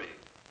you worry.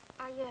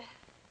 Are you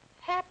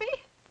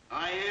happy?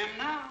 I am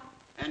now,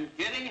 and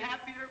getting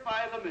happier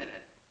by the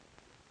minute.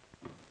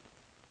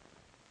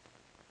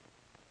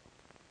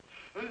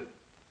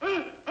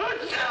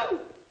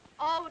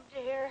 Oh,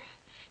 dear.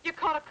 You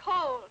caught a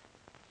cold.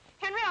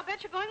 Henry, I'll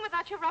bet you're going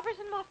without your rubbers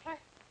and muffler.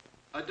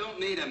 I don't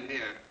need 'em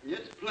here.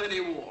 It's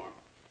plenty warm.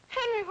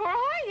 Henry, where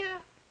are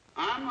you?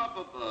 I'm up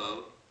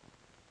above.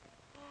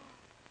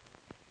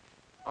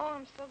 Oh,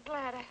 I'm so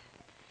glad.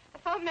 I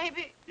thought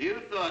maybe...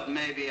 You thought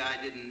maybe I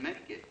didn't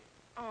make it.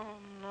 Oh,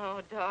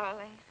 no,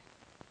 darling.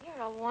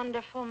 You're a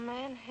wonderful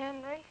man,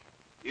 Henry.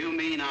 You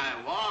mean I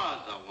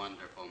was a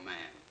wonderful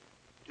man.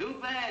 Too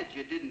bad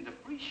you didn't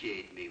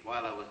appreciate me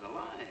while I was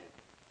alive.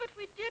 But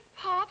we did,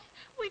 Pops.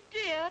 We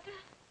did.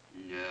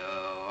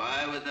 No,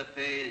 I was a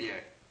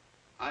failure.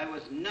 I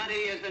was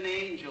nutty as an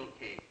angel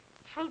cake.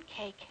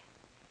 Fruitcake.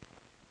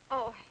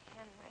 Oh,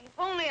 Henry, if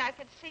only I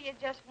could see you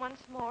just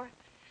once more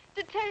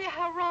to tell you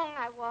how wrong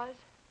I was.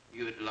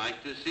 You'd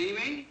like to see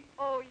me?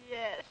 Oh,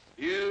 yes.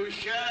 You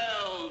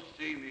shall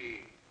see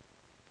me.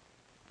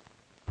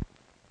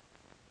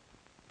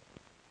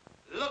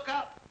 Look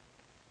up.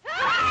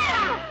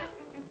 Ah!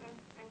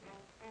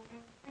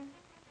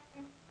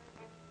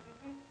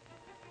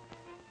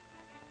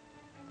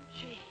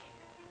 Gee,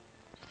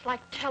 just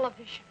like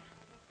television,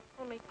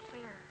 only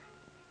clearer.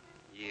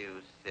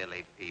 You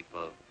silly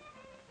people.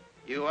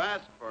 You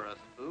ask for a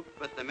spook,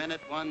 but the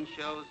minute one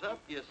shows up,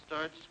 you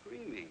start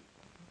screaming.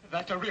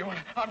 That's a real one.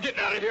 I'm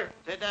getting out of here.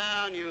 Sit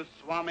down, you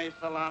Swami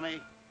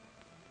Salami.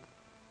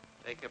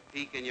 Take a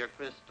peek in your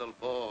crystal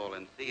ball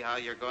and see how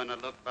you're going to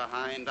look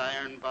behind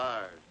iron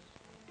bars.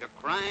 Your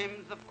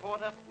crimes have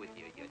caught up with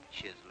you, you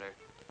chiseler.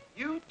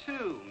 You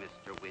too,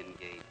 Mr.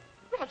 Wingate.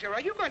 Roger,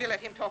 are you going to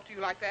let him talk to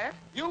you like that?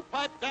 You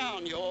pipe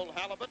down, you old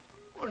halibut.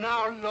 Well,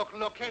 now,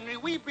 look, Henry,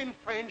 we've been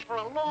friends for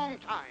a long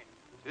time.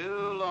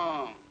 Too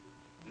long.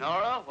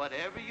 Nora,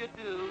 whatever you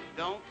do,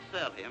 don't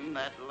sell him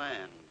that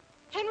land.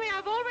 Henry,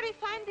 I've already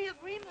signed the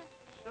agreement.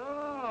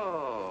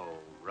 So,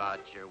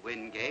 Roger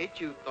Wingate,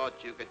 you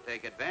thought you could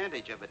take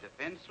advantage of a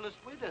defenseless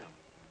widow.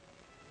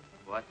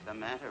 What's the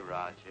matter,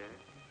 Roger?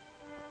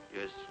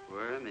 You're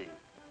squirming.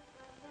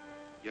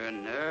 You're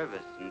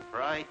nervous and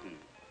frightened.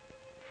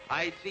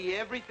 I see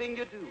everything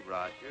you do,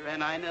 Roger,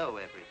 and I know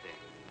everything.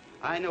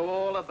 I know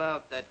all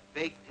about that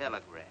fake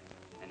telegram,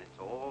 and it's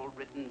all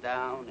written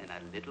down in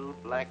a little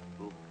black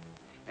book.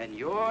 And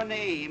your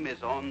name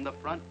is on the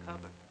front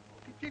cover.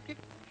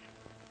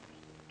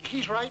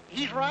 He's right.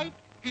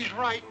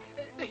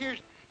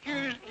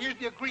 Here's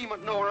the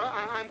agreement, Nora.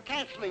 I'm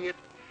canceling it.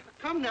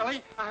 Come,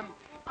 Nellie. I'm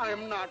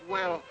not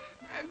well.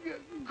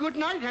 Good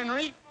night,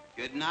 Henry.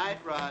 Good night,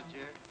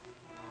 Roger.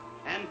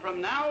 And from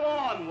now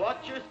on,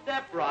 watch your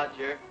step,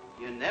 Roger.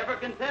 You never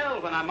can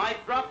tell when I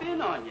might drop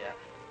in on you.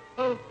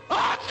 Oh, no!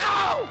 Pop!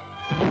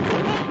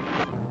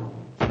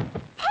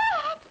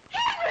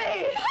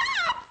 Henry!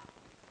 Pop!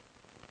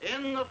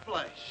 In the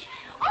flesh.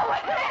 Oh,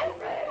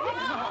 Henry!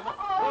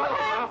 Oh,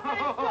 Henry,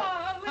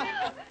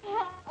 darling!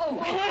 Oh,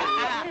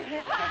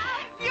 Henry!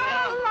 You're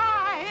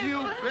alive! You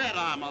bet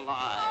I'm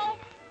alive. Oh.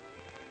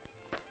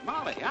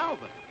 Molly,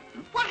 Alvin.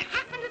 What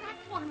happened to that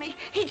Swami?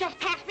 He just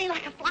passed me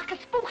like a flock of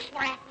spooks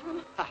were after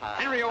him.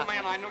 Henry, old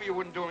man, I knew you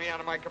wouldn't do me out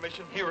of my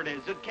commission. Here it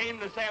is. It came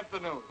this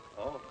afternoon.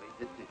 Oh,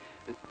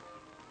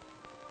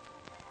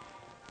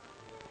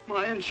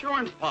 my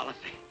insurance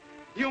policy.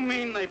 You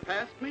mean they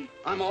passed me?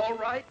 I'm all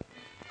right?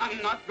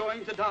 I'm not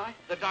going to die?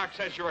 The doc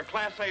says you're a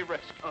Class A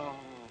risk.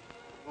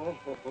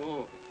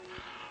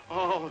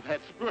 Oh,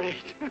 that's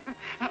great.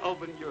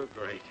 Alvin, you're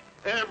great.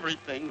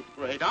 Everything's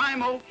great.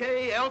 I'm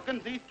okay.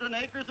 Elkins Eastern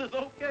Acres is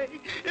okay.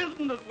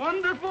 Isn't it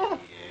wonderful?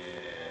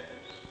 Yes,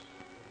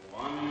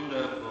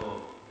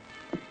 wonderful.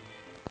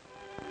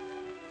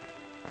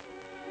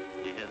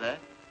 You hear that?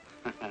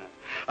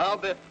 I'll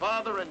bet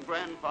father and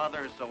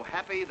grandfather are so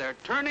happy they're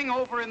turning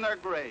over in their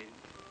graves.